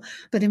ill,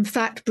 but in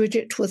fact,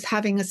 Bridget was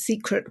having a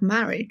secret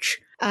marriage.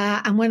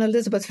 And when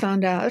Elizabeth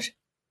found out,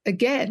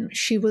 again,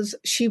 she was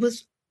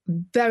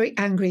very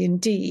angry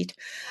indeed.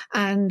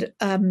 And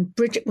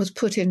Bridget was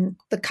put in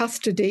the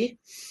custody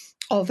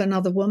of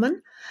another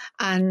woman.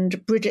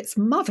 And Bridget's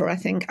mother, I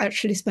think,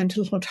 actually spent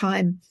a little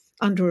time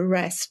under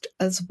arrest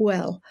as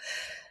well.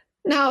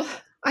 Now,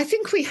 I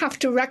think we have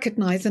to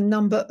recognize a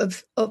number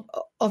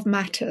of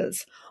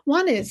matters.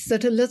 One is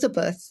that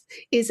Elizabeth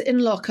is in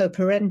loco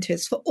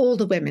parentis for all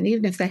the women,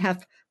 even if they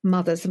have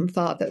mothers and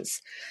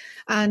fathers.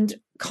 And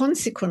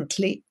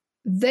consequently,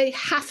 they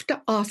have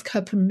to ask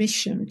her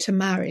permission to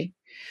marry.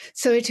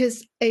 So it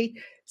is a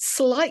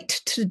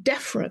slight to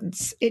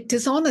deference. It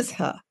dishonors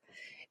her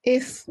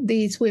if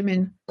these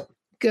women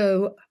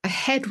go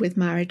ahead with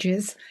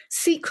marriages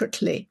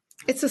secretly.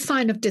 It's a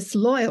sign of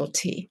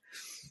disloyalty,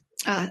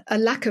 a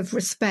lack of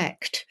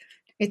respect.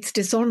 It's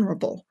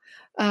dishonorable.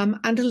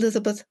 And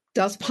Elizabeth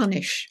does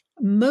punish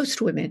most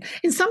women.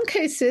 In some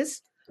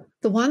cases,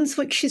 the ones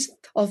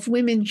of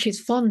women she's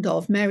fond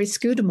of, Mary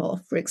Scudamore,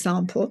 for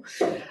example,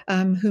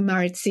 who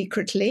married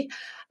secretly,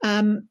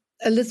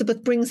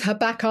 Elizabeth brings her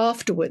back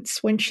afterwards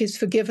when she's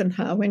forgiven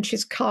her, when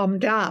she's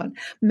calmed down.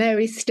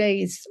 Mary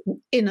stays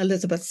in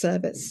Elizabeth's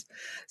service.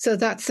 So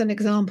that's an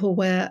example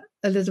where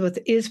Elizabeth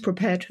is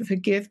prepared to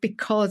forgive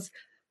because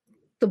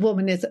the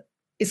woman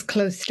is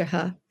close to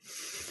her.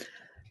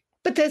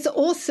 But there's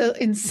also,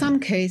 in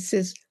some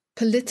cases,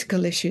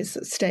 political issues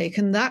at stake,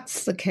 and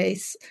that's the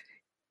case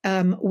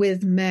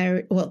with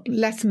Mary, well,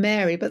 less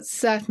Mary, but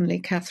certainly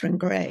Catherine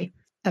Grey.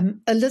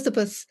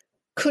 Elizabeth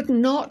could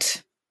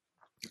not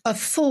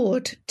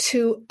afford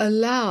to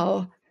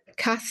allow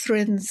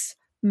Catherine's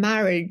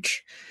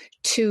marriage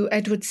to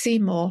Edward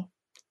Seymour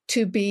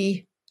to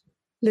be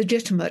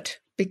legitimate,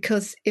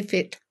 because if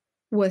it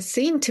were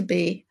seen to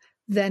be,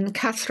 then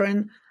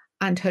Catherine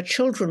and her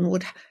children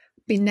would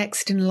be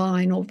next in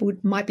line, or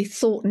might be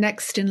thought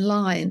next in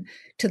line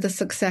to the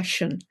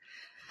succession.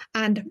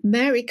 And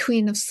Mary,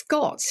 Queen of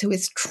Scots, who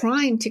is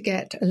trying to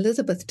get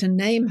Elizabeth to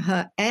name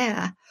her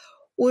heir,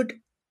 would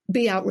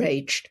be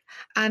outraged.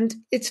 And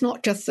it's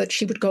not just that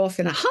she would go off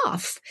in a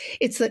huff,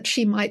 it's that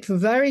she might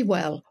very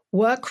well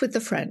work with the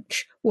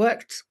French,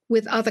 work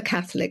with other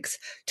Catholics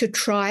to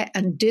try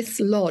and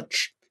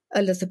dislodge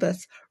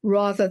Elizabeth,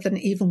 rather than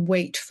even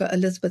wait for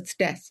Elizabeth's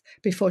death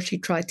before she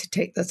tried to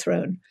take the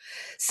throne.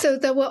 So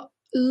there were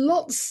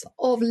lots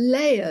of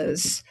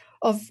layers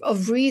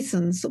of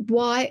reasons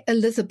why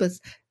Elizabeth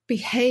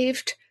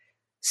behaved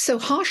so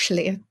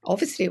harshly.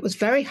 Obviously, it was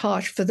very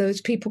harsh for those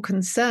people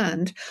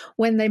concerned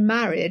when they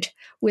married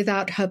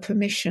without her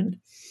permission.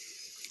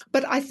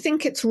 But I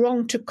think it's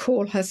wrong to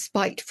call her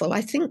spiteful.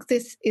 I think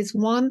this is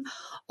one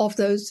of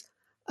those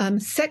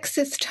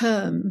sexist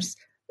terms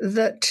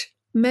that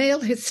male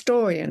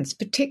historians,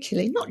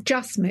 particularly, not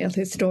just male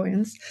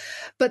historians,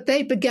 but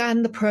they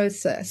began the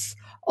process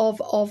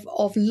of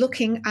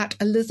looking at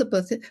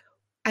Elizabeth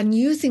and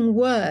using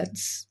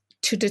words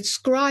to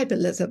describe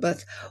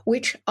Elizabeth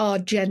which are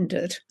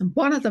gendered. And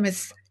one of them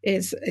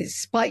is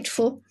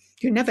spiteful.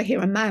 You never hear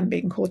a man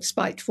being called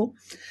spiteful.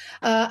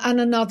 And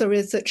another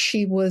is that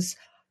she was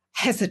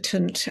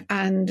hesitant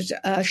and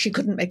she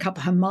couldn't make up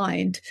her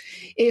mind.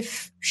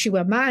 If she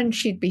were a man,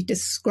 she'd be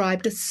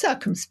described as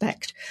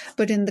circumspect.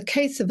 But in the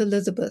case of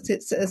Elizabeth,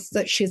 it says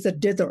that she's a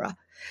ditherer.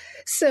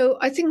 So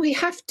I think we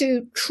have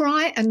to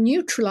try and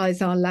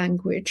neutralize our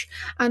language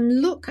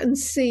and look and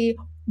see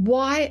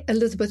why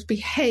Elizabeth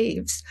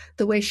behaves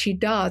the way she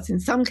does. In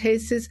some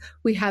cases,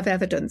 we have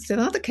evidence. In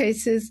other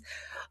cases,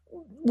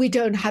 we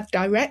don't have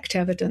direct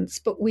evidence,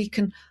 but we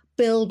can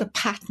build a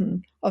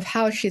pattern of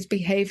how she's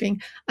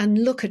behaving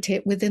and look at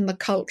it within the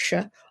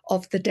culture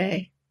of the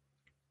day.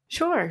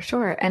 Sure.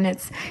 And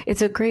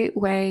it's a great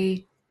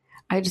way.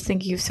 I just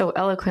think you've so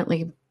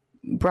eloquently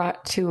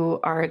brought to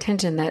our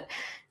attention that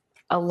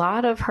a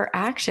lot of her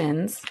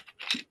actions,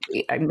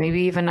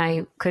 maybe even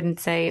I couldn't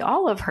say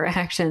all of her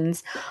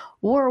actions,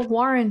 were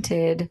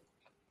warranted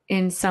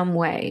in some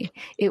way.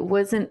 It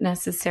wasn't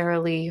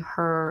necessarily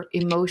her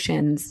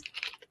emotions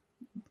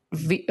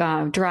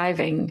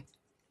driving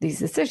these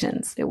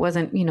decisions. It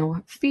wasn't,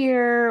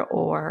 fear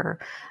or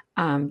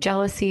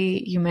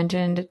jealousy. You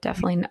mentioned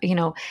definitely,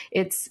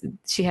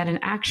 she had an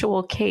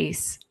actual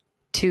case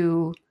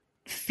to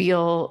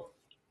feel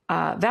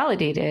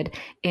validated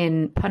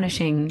in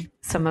punishing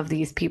some of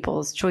these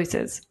people's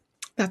choices.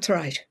 That's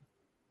right.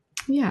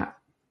 Yeah.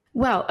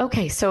 Well,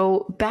 okay.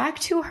 So back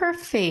to her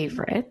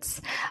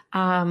favorites.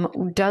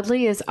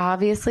 Dudley is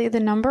obviously the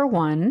number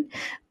one,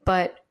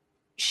 but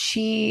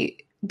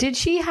did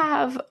she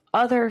have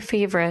other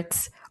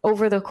favorites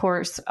over the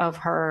course of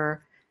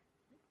her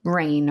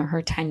reign or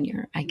her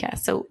tenure, I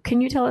guess? So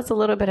can you tell us a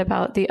little bit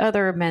about the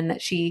other men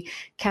that she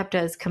kept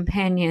as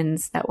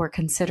companions that were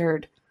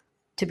considered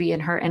to be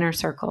in her inner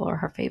circle or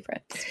her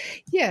favorites?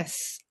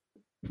 Yes.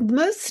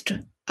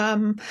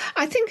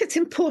 I think it's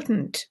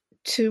important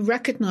to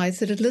recognize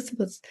that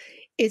Elizabeth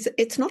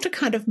it's not a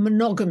kind of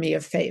monogamy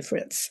of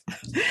favourites.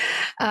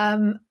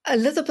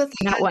 Elizabeth...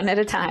 Not one at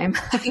a time.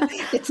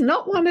 It's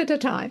not one at a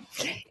time.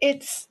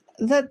 It's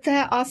that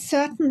there are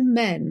certain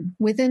men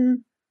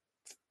within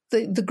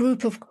the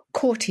group of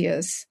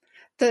courtiers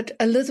that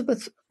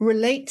Elizabeth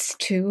relates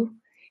to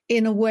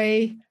in a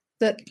way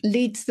that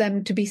leads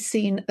them to be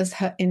seen as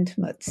her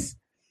intimates.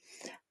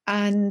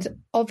 And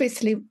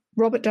obviously,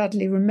 Robert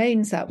Dudley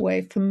remains that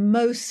way for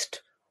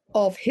most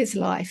of his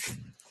life.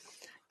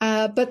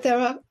 But there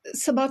are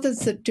some others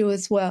that do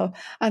as well.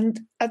 And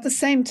at the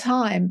same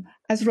time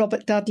as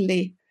Robert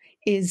Dudley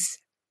is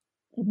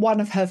one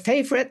of her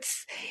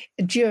favourites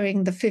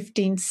during the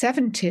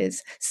 1570s,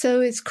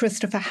 so is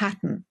Christopher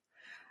Hatton.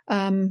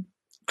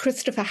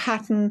 Christopher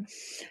Hatton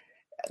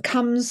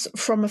comes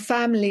from a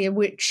family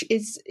which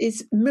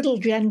is middle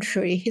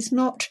gentry.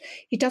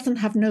 He doesn't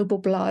have noble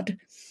blood,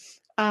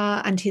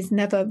 and he's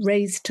never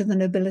raised to the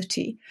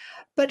nobility.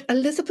 But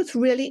Elizabeth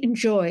really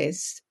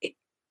enjoys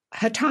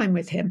her time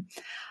with him.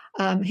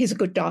 He's a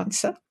good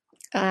dancer,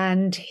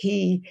 and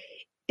he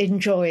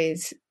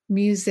enjoys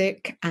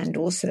music and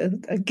also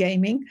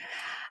gaming.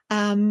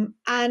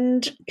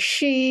 And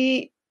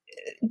she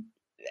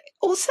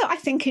also, I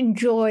think,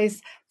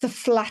 enjoys the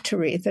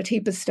flattery that he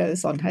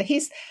bestows on her.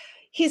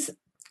 He's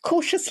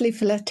cautiously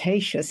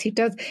flirtatious.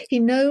 He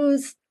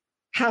knows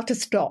how to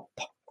stop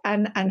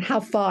and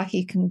how far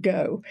he can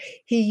go.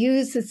 He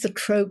uses the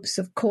tropes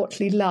of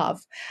courtly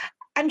love,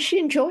 and she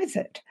enjoys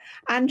it.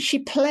 And she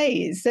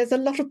plays. There's a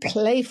lot of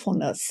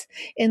playfulness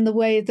in the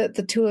way that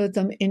the two of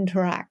them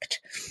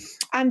interact.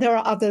 And there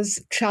are others.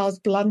 Charles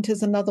Blount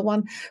is another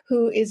one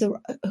who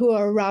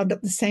are around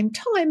at the same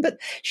time, but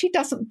she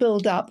doesn't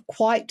build up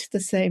quite the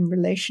same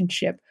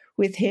relationship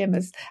with him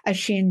as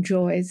she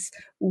enjoys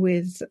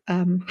with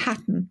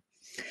Hatton.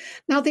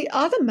 Now, the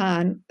other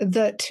man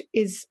that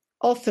is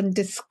often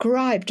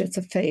described as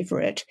a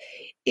favourite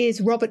is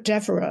Robert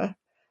Devereux,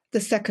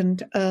 the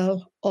second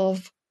Earl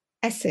of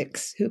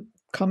Essex, who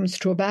comes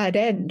to a bad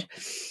end.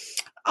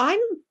 I'm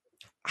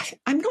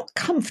not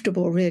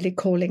comfortable really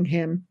calling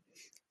him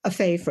a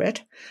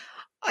favourite.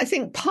 I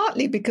think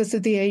partly because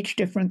of the age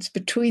difference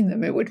between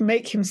them, it would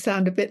make him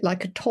sound a bit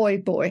like a toy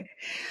boy.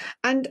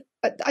 And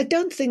I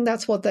don't think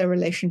that's what their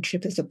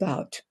relationship is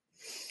about.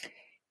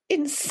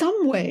 In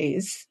some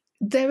ways,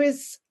 there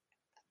is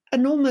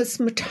an almost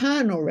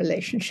maternal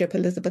relationship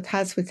Elizabeth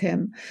has with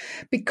him,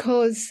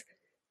 because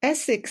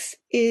Essex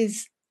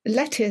is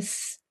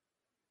Lettice,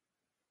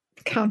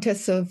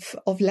 Countess of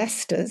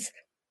Leicester's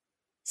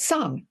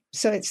son.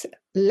 So it's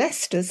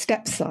Leicester's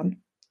stepson.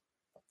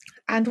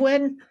 And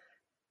when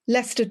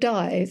Leicester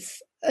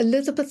dies,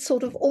 Elizabeth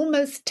sort of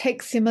almost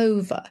takes him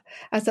over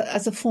as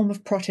a form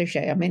of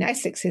protege. I mean,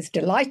 Essex is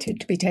delighted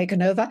to be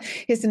taken over.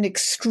 He's an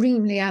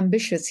extremely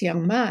ambitious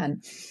young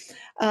man.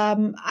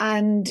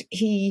 And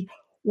he's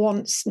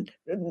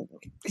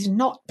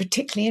not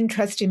particularly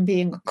interested in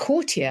being a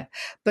courtier,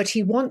 but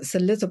he wants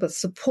Elizabeth's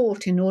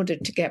support in order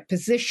to get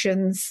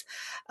positions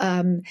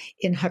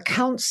in her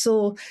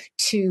council,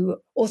 to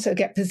also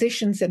get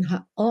positions in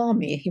her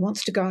army. He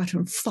wants to go out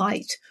and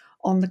fight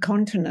on the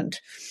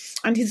continent.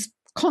 And he's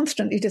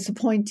constantly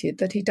disappointed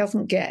that he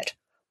doesn't get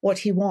what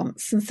he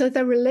wants. And so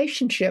their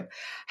relationship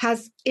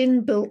has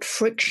inbuilt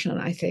friction,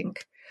 I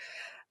think.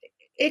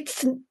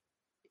 It's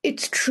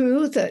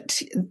true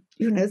that,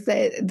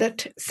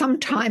 that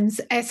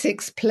sometimes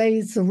Essex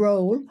plays the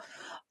role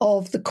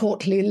of the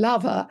courtly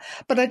lover,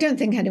 but I don't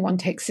think anyone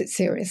takes it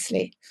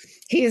seriously.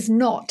 He is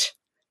not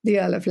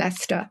the Earl of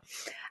Leicester.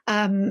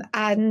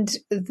 And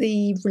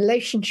the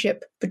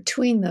relationship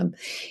between them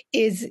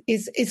is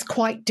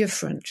quite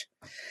different.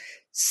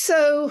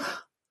 So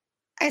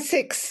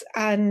Essex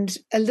and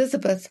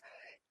Elizabeth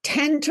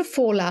tend to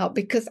fall out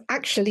because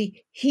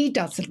actually he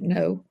doesn't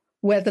know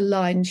where the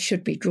lines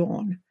should be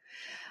drawn.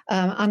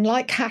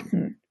 Unlike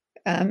Hatton,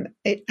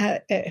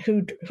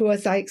 who,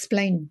 as I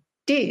explained,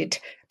 did,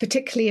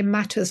 particularly in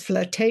matters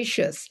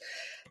flirtatious,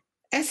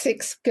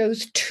 Essex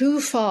goes too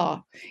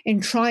far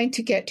in trying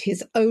to get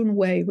his own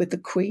way with the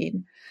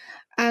Queen.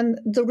 And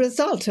the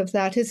result of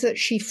that is that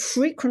she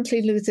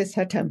frequently loses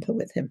her temper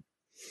with him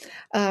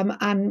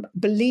and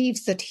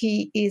believes that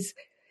he is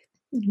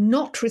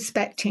not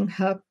respecting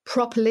her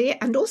properly,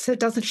 and also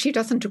she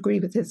doesn't agree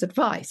with his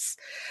advice,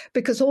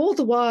 because all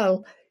the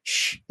while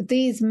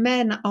these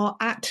men are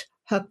at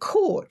her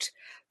court,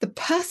 the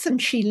person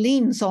she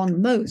leans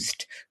on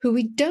most, who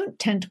we don't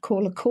tend to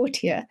call a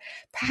courtier,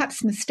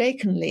 perhaps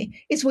mistakenly,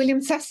 is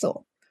William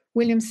Cecil.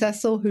 William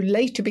Cecil, who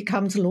later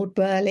becomes Lord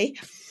Burleigh.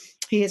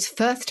 He is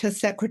first her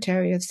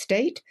Secretary of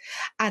State,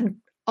 and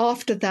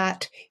after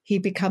that he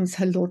becomes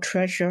her Lord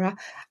Treasurer,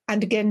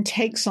 and again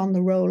takes on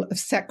the role of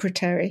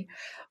Secretary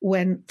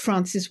when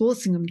Francis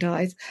Walsingham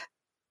dies.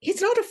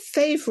 He's not a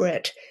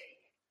favourite.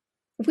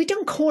 We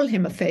don't call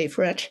him a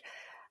favourite.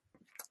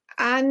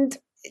 And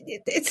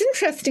it's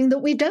interesting that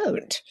we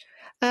don't.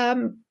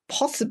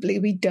 Possibly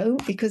we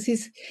don't because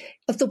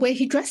of the way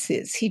he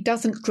dresses. He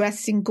doesn't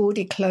dress in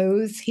gaudy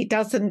clothes. He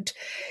doesn't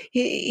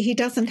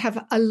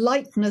have a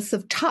lightness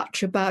of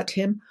touch about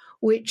him,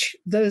 which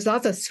those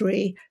other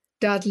three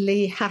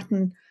Dudley,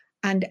 Hatton,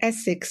 and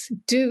Essex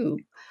do.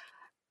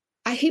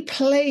 He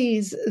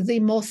plays the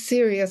more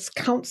serious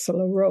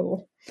counsellor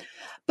role.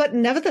 But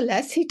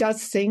nevertheless, he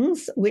does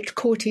things which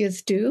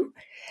courtiers do.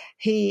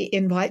 He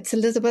invites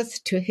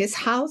Elizabeth to his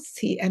house,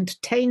 he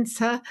entertains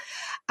her,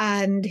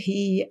 and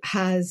he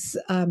has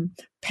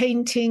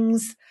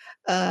paintings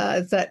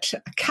that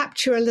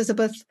capture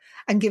Elizabeth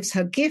and gives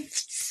her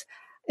gifts,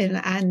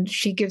 and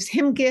she gives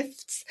him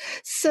gifts.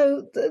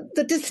 So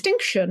the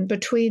distinction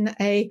between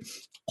a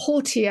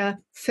courtier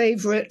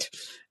favourite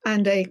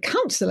and a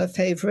counsellor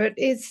favourite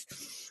is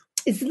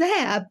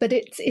there, but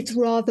it's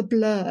rather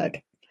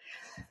blurred.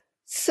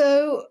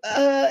 So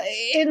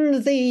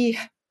in the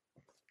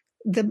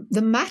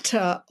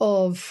matter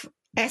of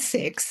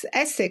Essex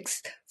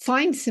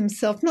finds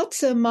himself not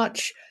so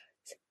much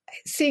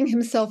seeing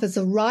himself as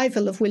a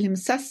rival of William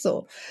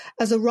Cecil,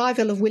 as a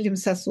rival of William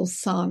Cecil's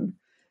son,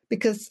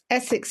 because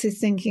Essex is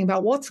thinking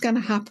about what's going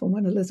to happen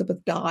when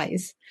Elizabeth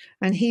dies,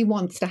 and he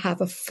wants to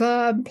have a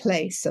firm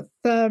place, a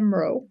firm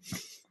role,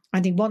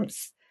 and he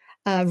wants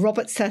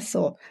Robert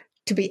Cecil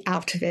to be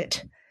out of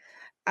it.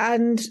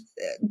 And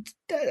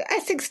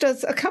Essex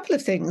does a couple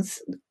of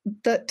things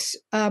that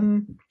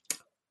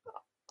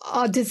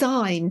are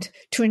designed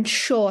to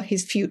ensure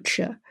his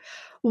future.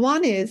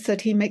 One is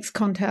that he makes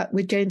contact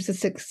with James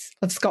VI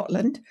of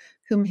Scotland,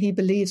 whom he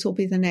believes will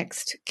be the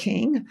next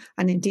king,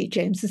 and indeed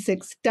James VI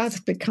does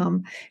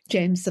become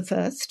James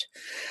I.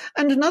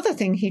 And another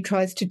thing he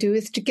tries to do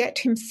is to get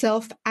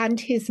himself and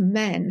his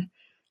men,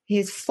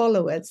 his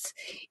followers,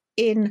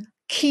 in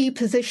key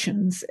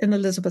positions in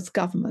Elizabeth's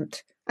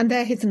government, and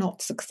there he's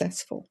not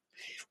successful.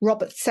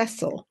 Robert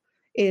Cecil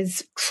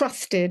is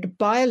trusted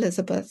by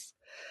Elizabeth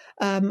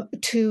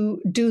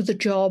to do the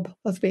job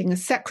of being a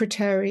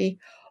secretary,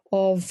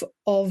 of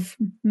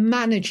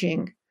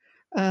managing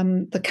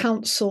the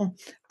council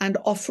and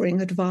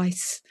offering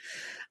advice.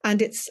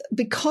 And it's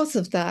because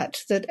of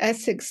that that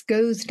Essex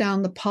goes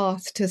down the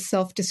path to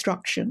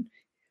self-destruction.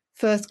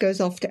 First goes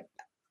off to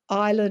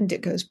Ireland,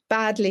 it goes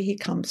badly, he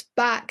comes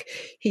back,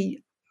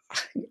 he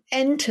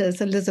enters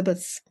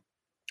Elizabeth's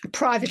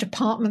private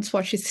apartments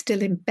while she's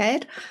still in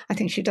bed. I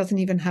think she doesn't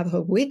even have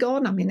her wig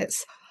on. I mean,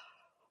 it's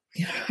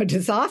a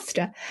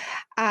disaster.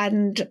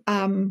 And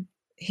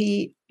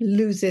he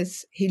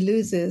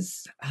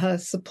loses her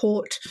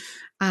support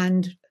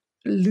and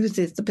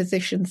loses the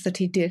positions that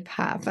he did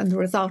have. And the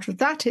result of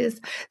that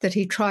is that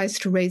he tries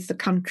to raise the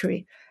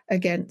country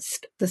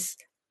against this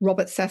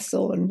Robert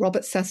Cecil and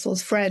Robert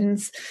Cecil's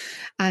friends,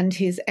 and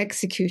he's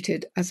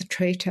executed as a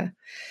traitor.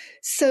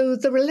 So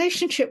the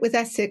relationship with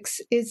Essex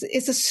is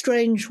a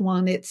strange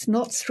one. It's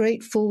not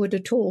straightforward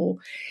at all.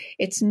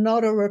 It's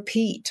not a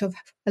repeat of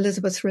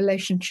Elizabeth's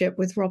relationship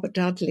with Robert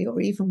Dudley or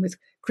even with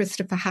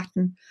Christopher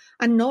Hatton,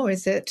 and nor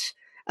is it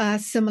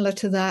similar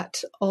to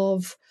that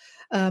of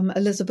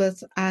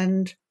Elizabeth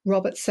and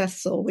Robert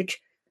Cecil, which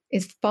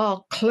is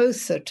far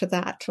closer to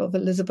that of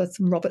Elizabeth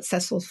and Robert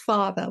Cecil's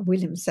father,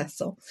 William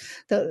Cecil.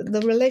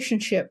 The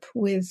relationship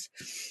with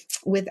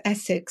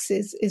Essex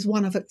is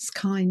one of its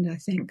kind, I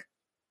think.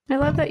 I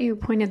love that you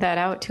pointed that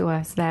out to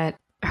us, that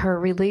her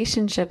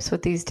relationships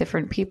with these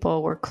different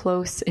people were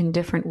close in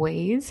different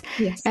ways.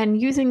 Yes.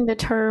 And using the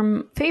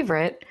term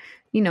favorite,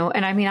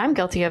 and I mean, I'm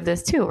guilty of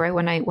this too, right?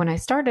 When I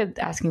started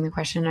asking the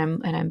question,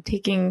 I'm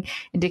taking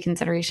into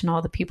consideration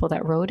all the people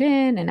that wrote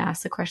in and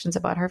asked the questions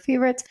about her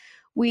favorites,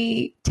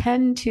 we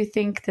tend to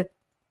think that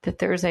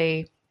there's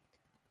a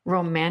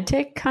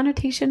romantic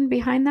connotation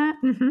behind that.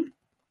 Mm-hmm.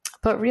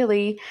 But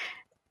really,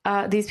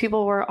 these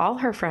people were all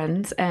her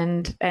friends.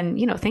 And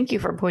thank you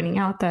for pointing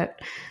out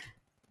that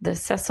the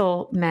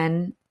Cecil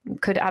men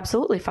could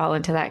absolutely fall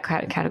into that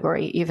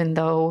category, even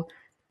though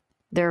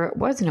there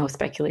was no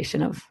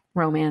speculation of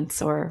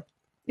romance or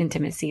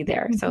intimacy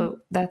there. Mm-hmm. So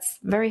that's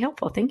very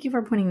helpful. Thank you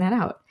for pointing that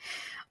out.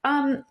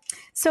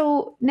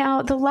 So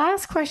now the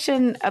last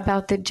question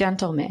about the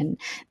gentleman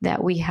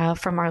that we have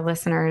from our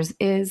listeners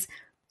is,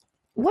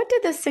 what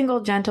did the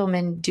single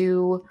gentleman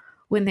do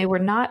when they were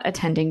not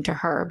attending to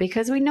her?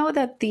 Because we know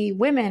that the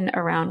women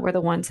around were the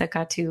ones that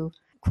got to,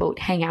 quote,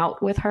 hang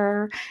out with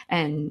her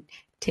and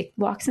take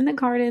walks in the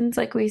gardens,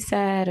 like we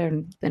said,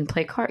 and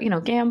play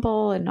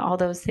gamble and all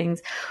those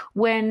things.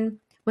 When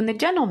the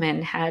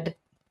gentlemen had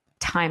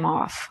time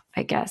off,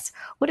 I guess,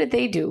 what did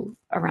they do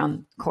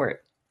around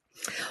court?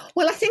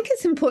 Well, I think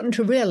it's important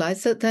to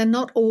realize that they're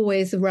not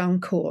always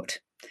around court.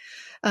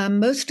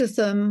 Most of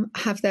them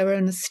have their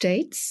own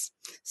estates.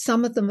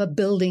 Some of them are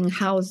building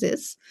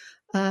houses.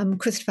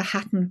 Christopher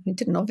Hatton, he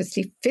didn't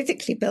obviously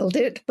physically build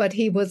it, but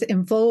he was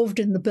involved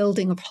in the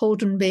building of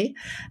Holdenby,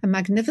 a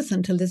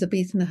magnificent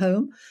Elizabethan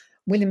home.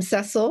 William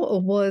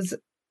Cecil was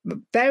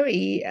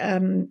very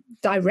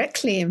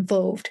directly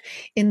involved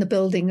in the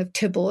building of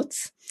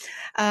Tibauds.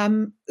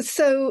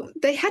 So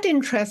they had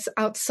interests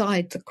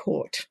outside the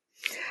court.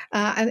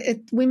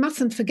 We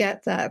mustn't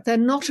forget that. They're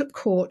not at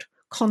court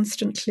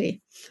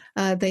constantly.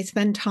 They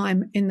spend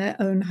time in their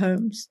own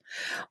homes.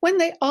 When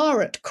they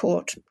are at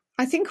court,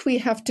 I think we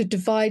have to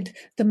divide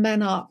the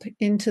men up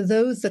into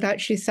those that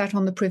actually sat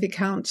on the Privy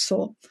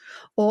Council,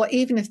 or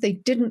even if they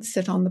didn't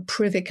sit on the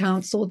Privy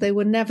Council, they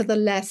were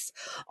nevertheless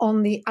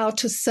on the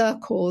outer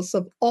circles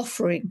of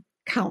offering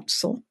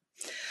counsel.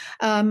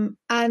 And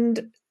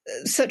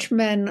such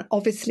men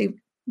obviously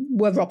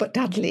were Robert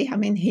Dudley. I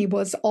mean, he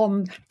was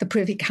on the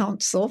Privy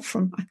Council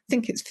from, I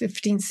think it's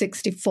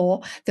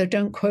 1564, though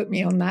don't quote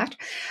me on that.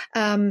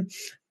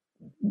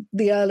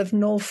 The Earl of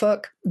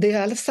Norfolk, the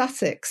Earl of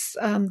Sussex,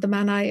 the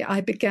man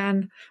I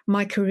began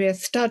my career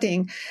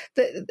studying.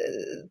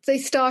 They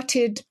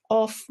started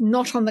off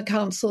not on the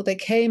council, they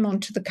came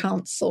onto the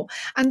council,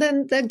 and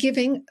then they're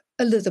giving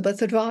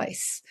Elizabeth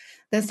advice.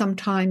 They're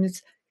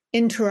sometimes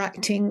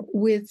interacting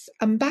with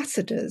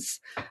ambassadors,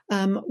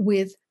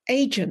 with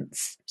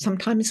agents,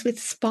 sometimes with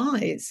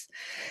spies.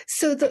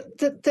 So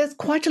that there's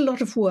quite a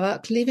lot of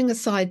work, leaving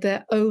aside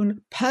their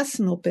own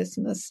personal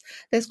business.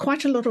 There's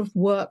quite a lot of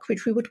work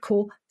which we would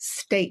call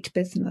state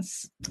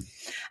business.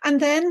 And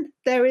then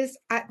there is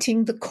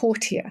acting the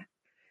courtier.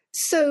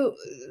 So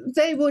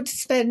they would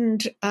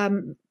spend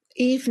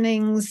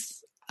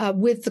evenings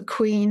with the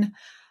Queen,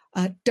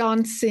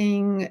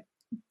 dancing,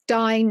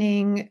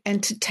 dining,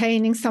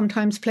 entertaining,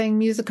 sometimes playing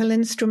musical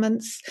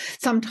instruments,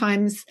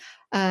 sometimes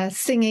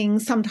singing,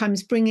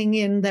 sometimes bringing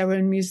in their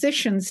own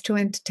musicians to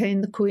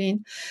entertain the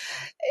Queen.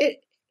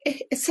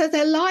 So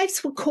their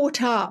lives were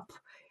caught up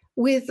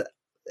with,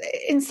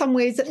 in some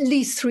ways, at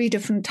least 3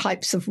 different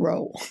types of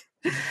role.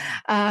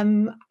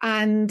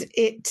 And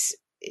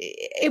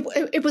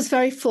it was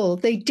very full.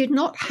 They did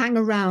not hang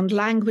around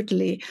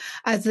languidly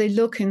as they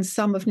look in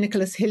some of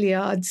Nicholas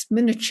Hilliard's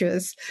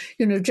miniatures,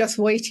 just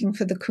waiting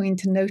for the Queen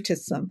to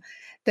notice them.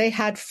 They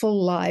had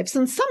full lives,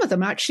 and some of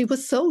them actually were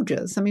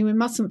soldiers. I mean, we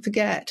mustn't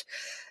forget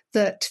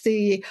that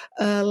the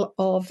Earl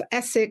of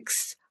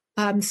Essex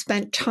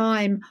spent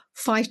time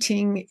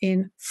fighting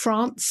in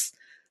France,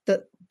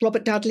 that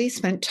Robert Dudley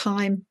spent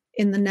time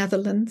in the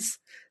Netherlands.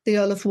 The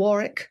Earl of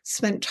Warwick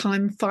spent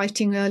time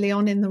fighting early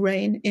on in the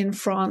reign in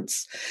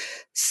France.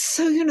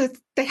 So,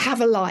 they have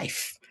a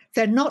life.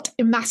 They're not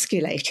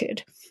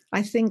emasculated.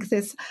 I think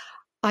this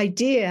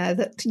idea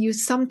that you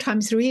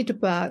sometimes read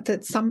about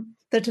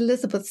that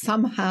Elizabeth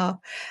somehow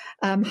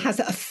has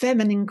a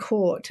feminine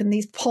court, and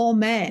these poor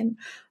men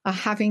are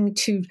having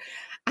to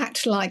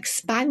act like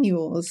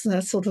spaniels,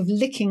 sort of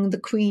licking the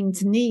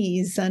Queen's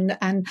knees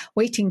and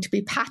waiting to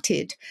be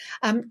patted,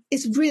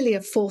 is really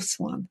a false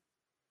one.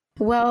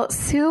 Well,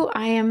 Sue,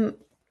 I am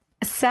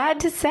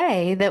sad to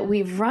say that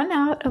we've run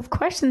out of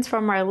questions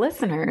from our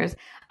listeners.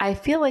 I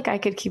feel like I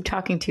could keep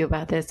talking to you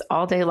about this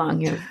all day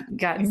long. You've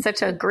got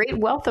such a great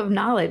wealth of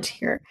knowledge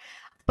here.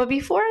 But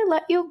before I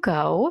let you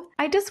go,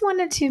 I just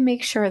wanted to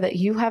make sure that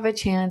you have a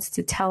chance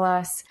to tell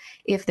us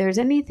if there's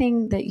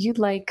anything that you'd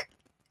like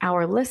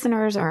our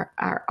listeners or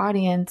our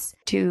audience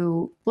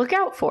to look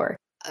out for.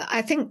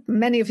 I think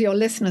many of your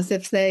listeners,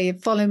 if they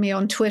follow me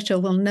on Twitter,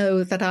 will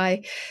know that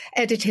I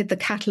edited the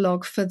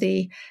catalogue for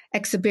the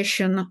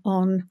exhibition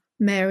on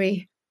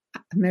Mary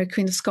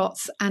Queen of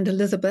Scots and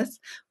Elizabeth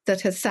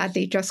that has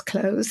sadly just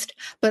closed.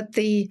 But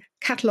the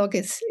catalogue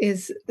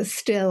is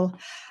still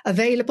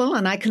available,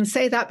 and I can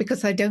say that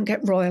because I don't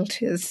get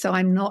royalties, so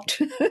I'm not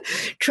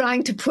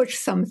trying to push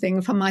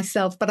something for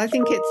myself. But I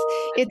think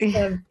it's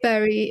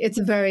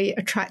a very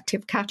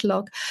attractive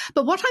catalogue.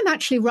 But what I'm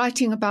actually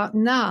writing about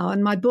now,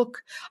 and my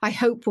book I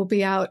hope will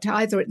be out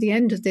either at the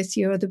end of this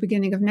year or the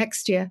beginning of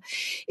next year,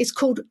 it's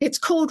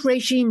called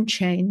Regime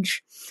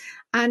Change,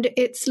 and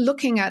it's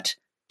looking at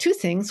 2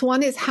 things.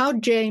 One is how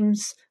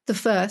James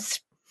I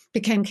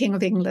became King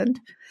of England.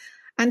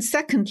 And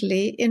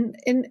secondly, in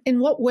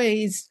what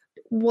ways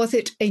was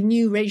it a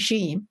new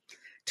regime?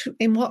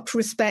 In what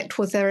respect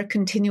was there a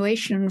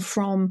continuation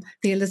from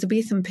the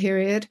Elizabethan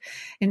period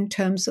in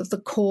terms of the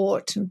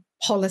court and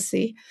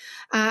policy?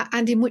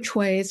 And in which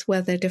ways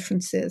were there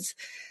differences?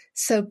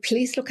 So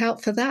please look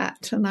out for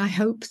that. And I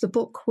hope the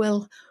book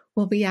will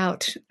be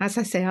out, as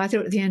I say, either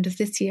at the end of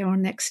this year or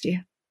next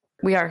year.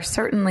 We are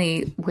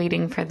certainly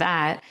waiting for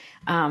that.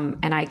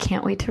 And I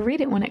can't wait to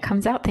read it when it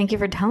comes out. Thank you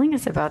for telling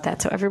us about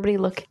that. So everybody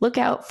look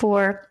out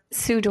for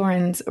Sue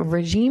Doran's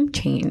Regime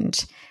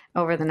Change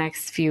over the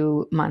next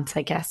few months,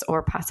 I guess,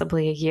 or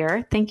possibly a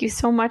year. Thank you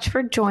so much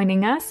for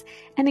joining us.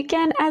 And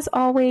again, as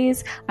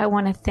always, I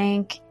want to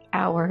thank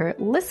our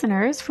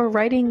listeners for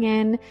writing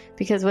in,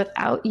 because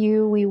without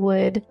you, we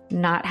would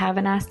not have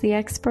an Ask the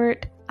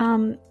Expert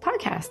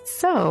podcast.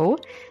 So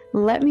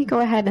let me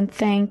go ahead and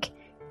thank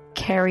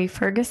Carrie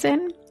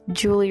Ferguson,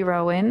 Julie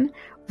Rowan,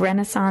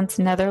 Renaissance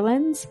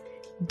Netherlands,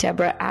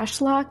 Deborah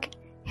Ashlock,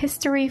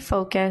 History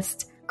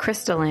Focused,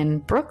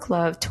 Crystalline,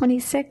 Brooklove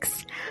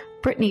 26,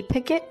 Brittany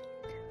Pickett,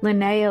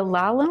 Linnea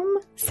Lalum,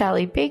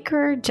 Sally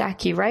Baker,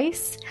 Jackie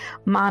Rice,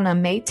 Mana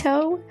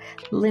Mato,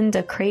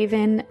 Linda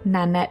Craven,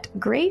 Nanette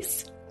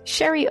Grace,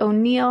 Sherry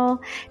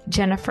O'Neill,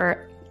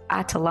 Jennifer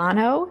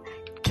Atalano,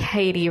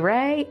 Katie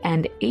Ray,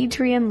 and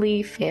Adrian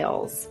Lee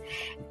Fales.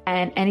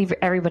 And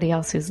everybody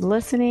else who's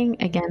listening,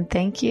 again,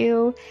 thank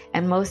you.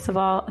 And most of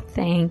all,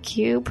 thank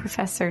you,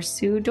 Professor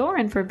Sue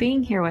Doran, for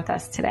being here with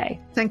us today.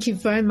 Thank you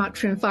very much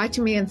for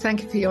inviting me, and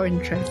thank you for your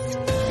interest.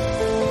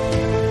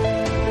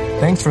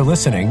 Thanks for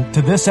listening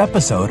to this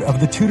episode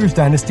of the Tudors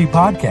Dynasty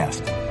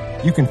Podcast.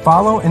 You can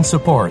follow and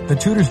support the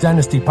Tudors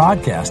Dynasty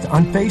Podcast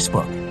on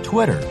Facebook,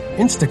 Twitter,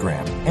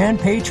 Instagram, and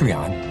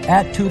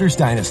Patreon @Tudors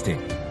Dynasty.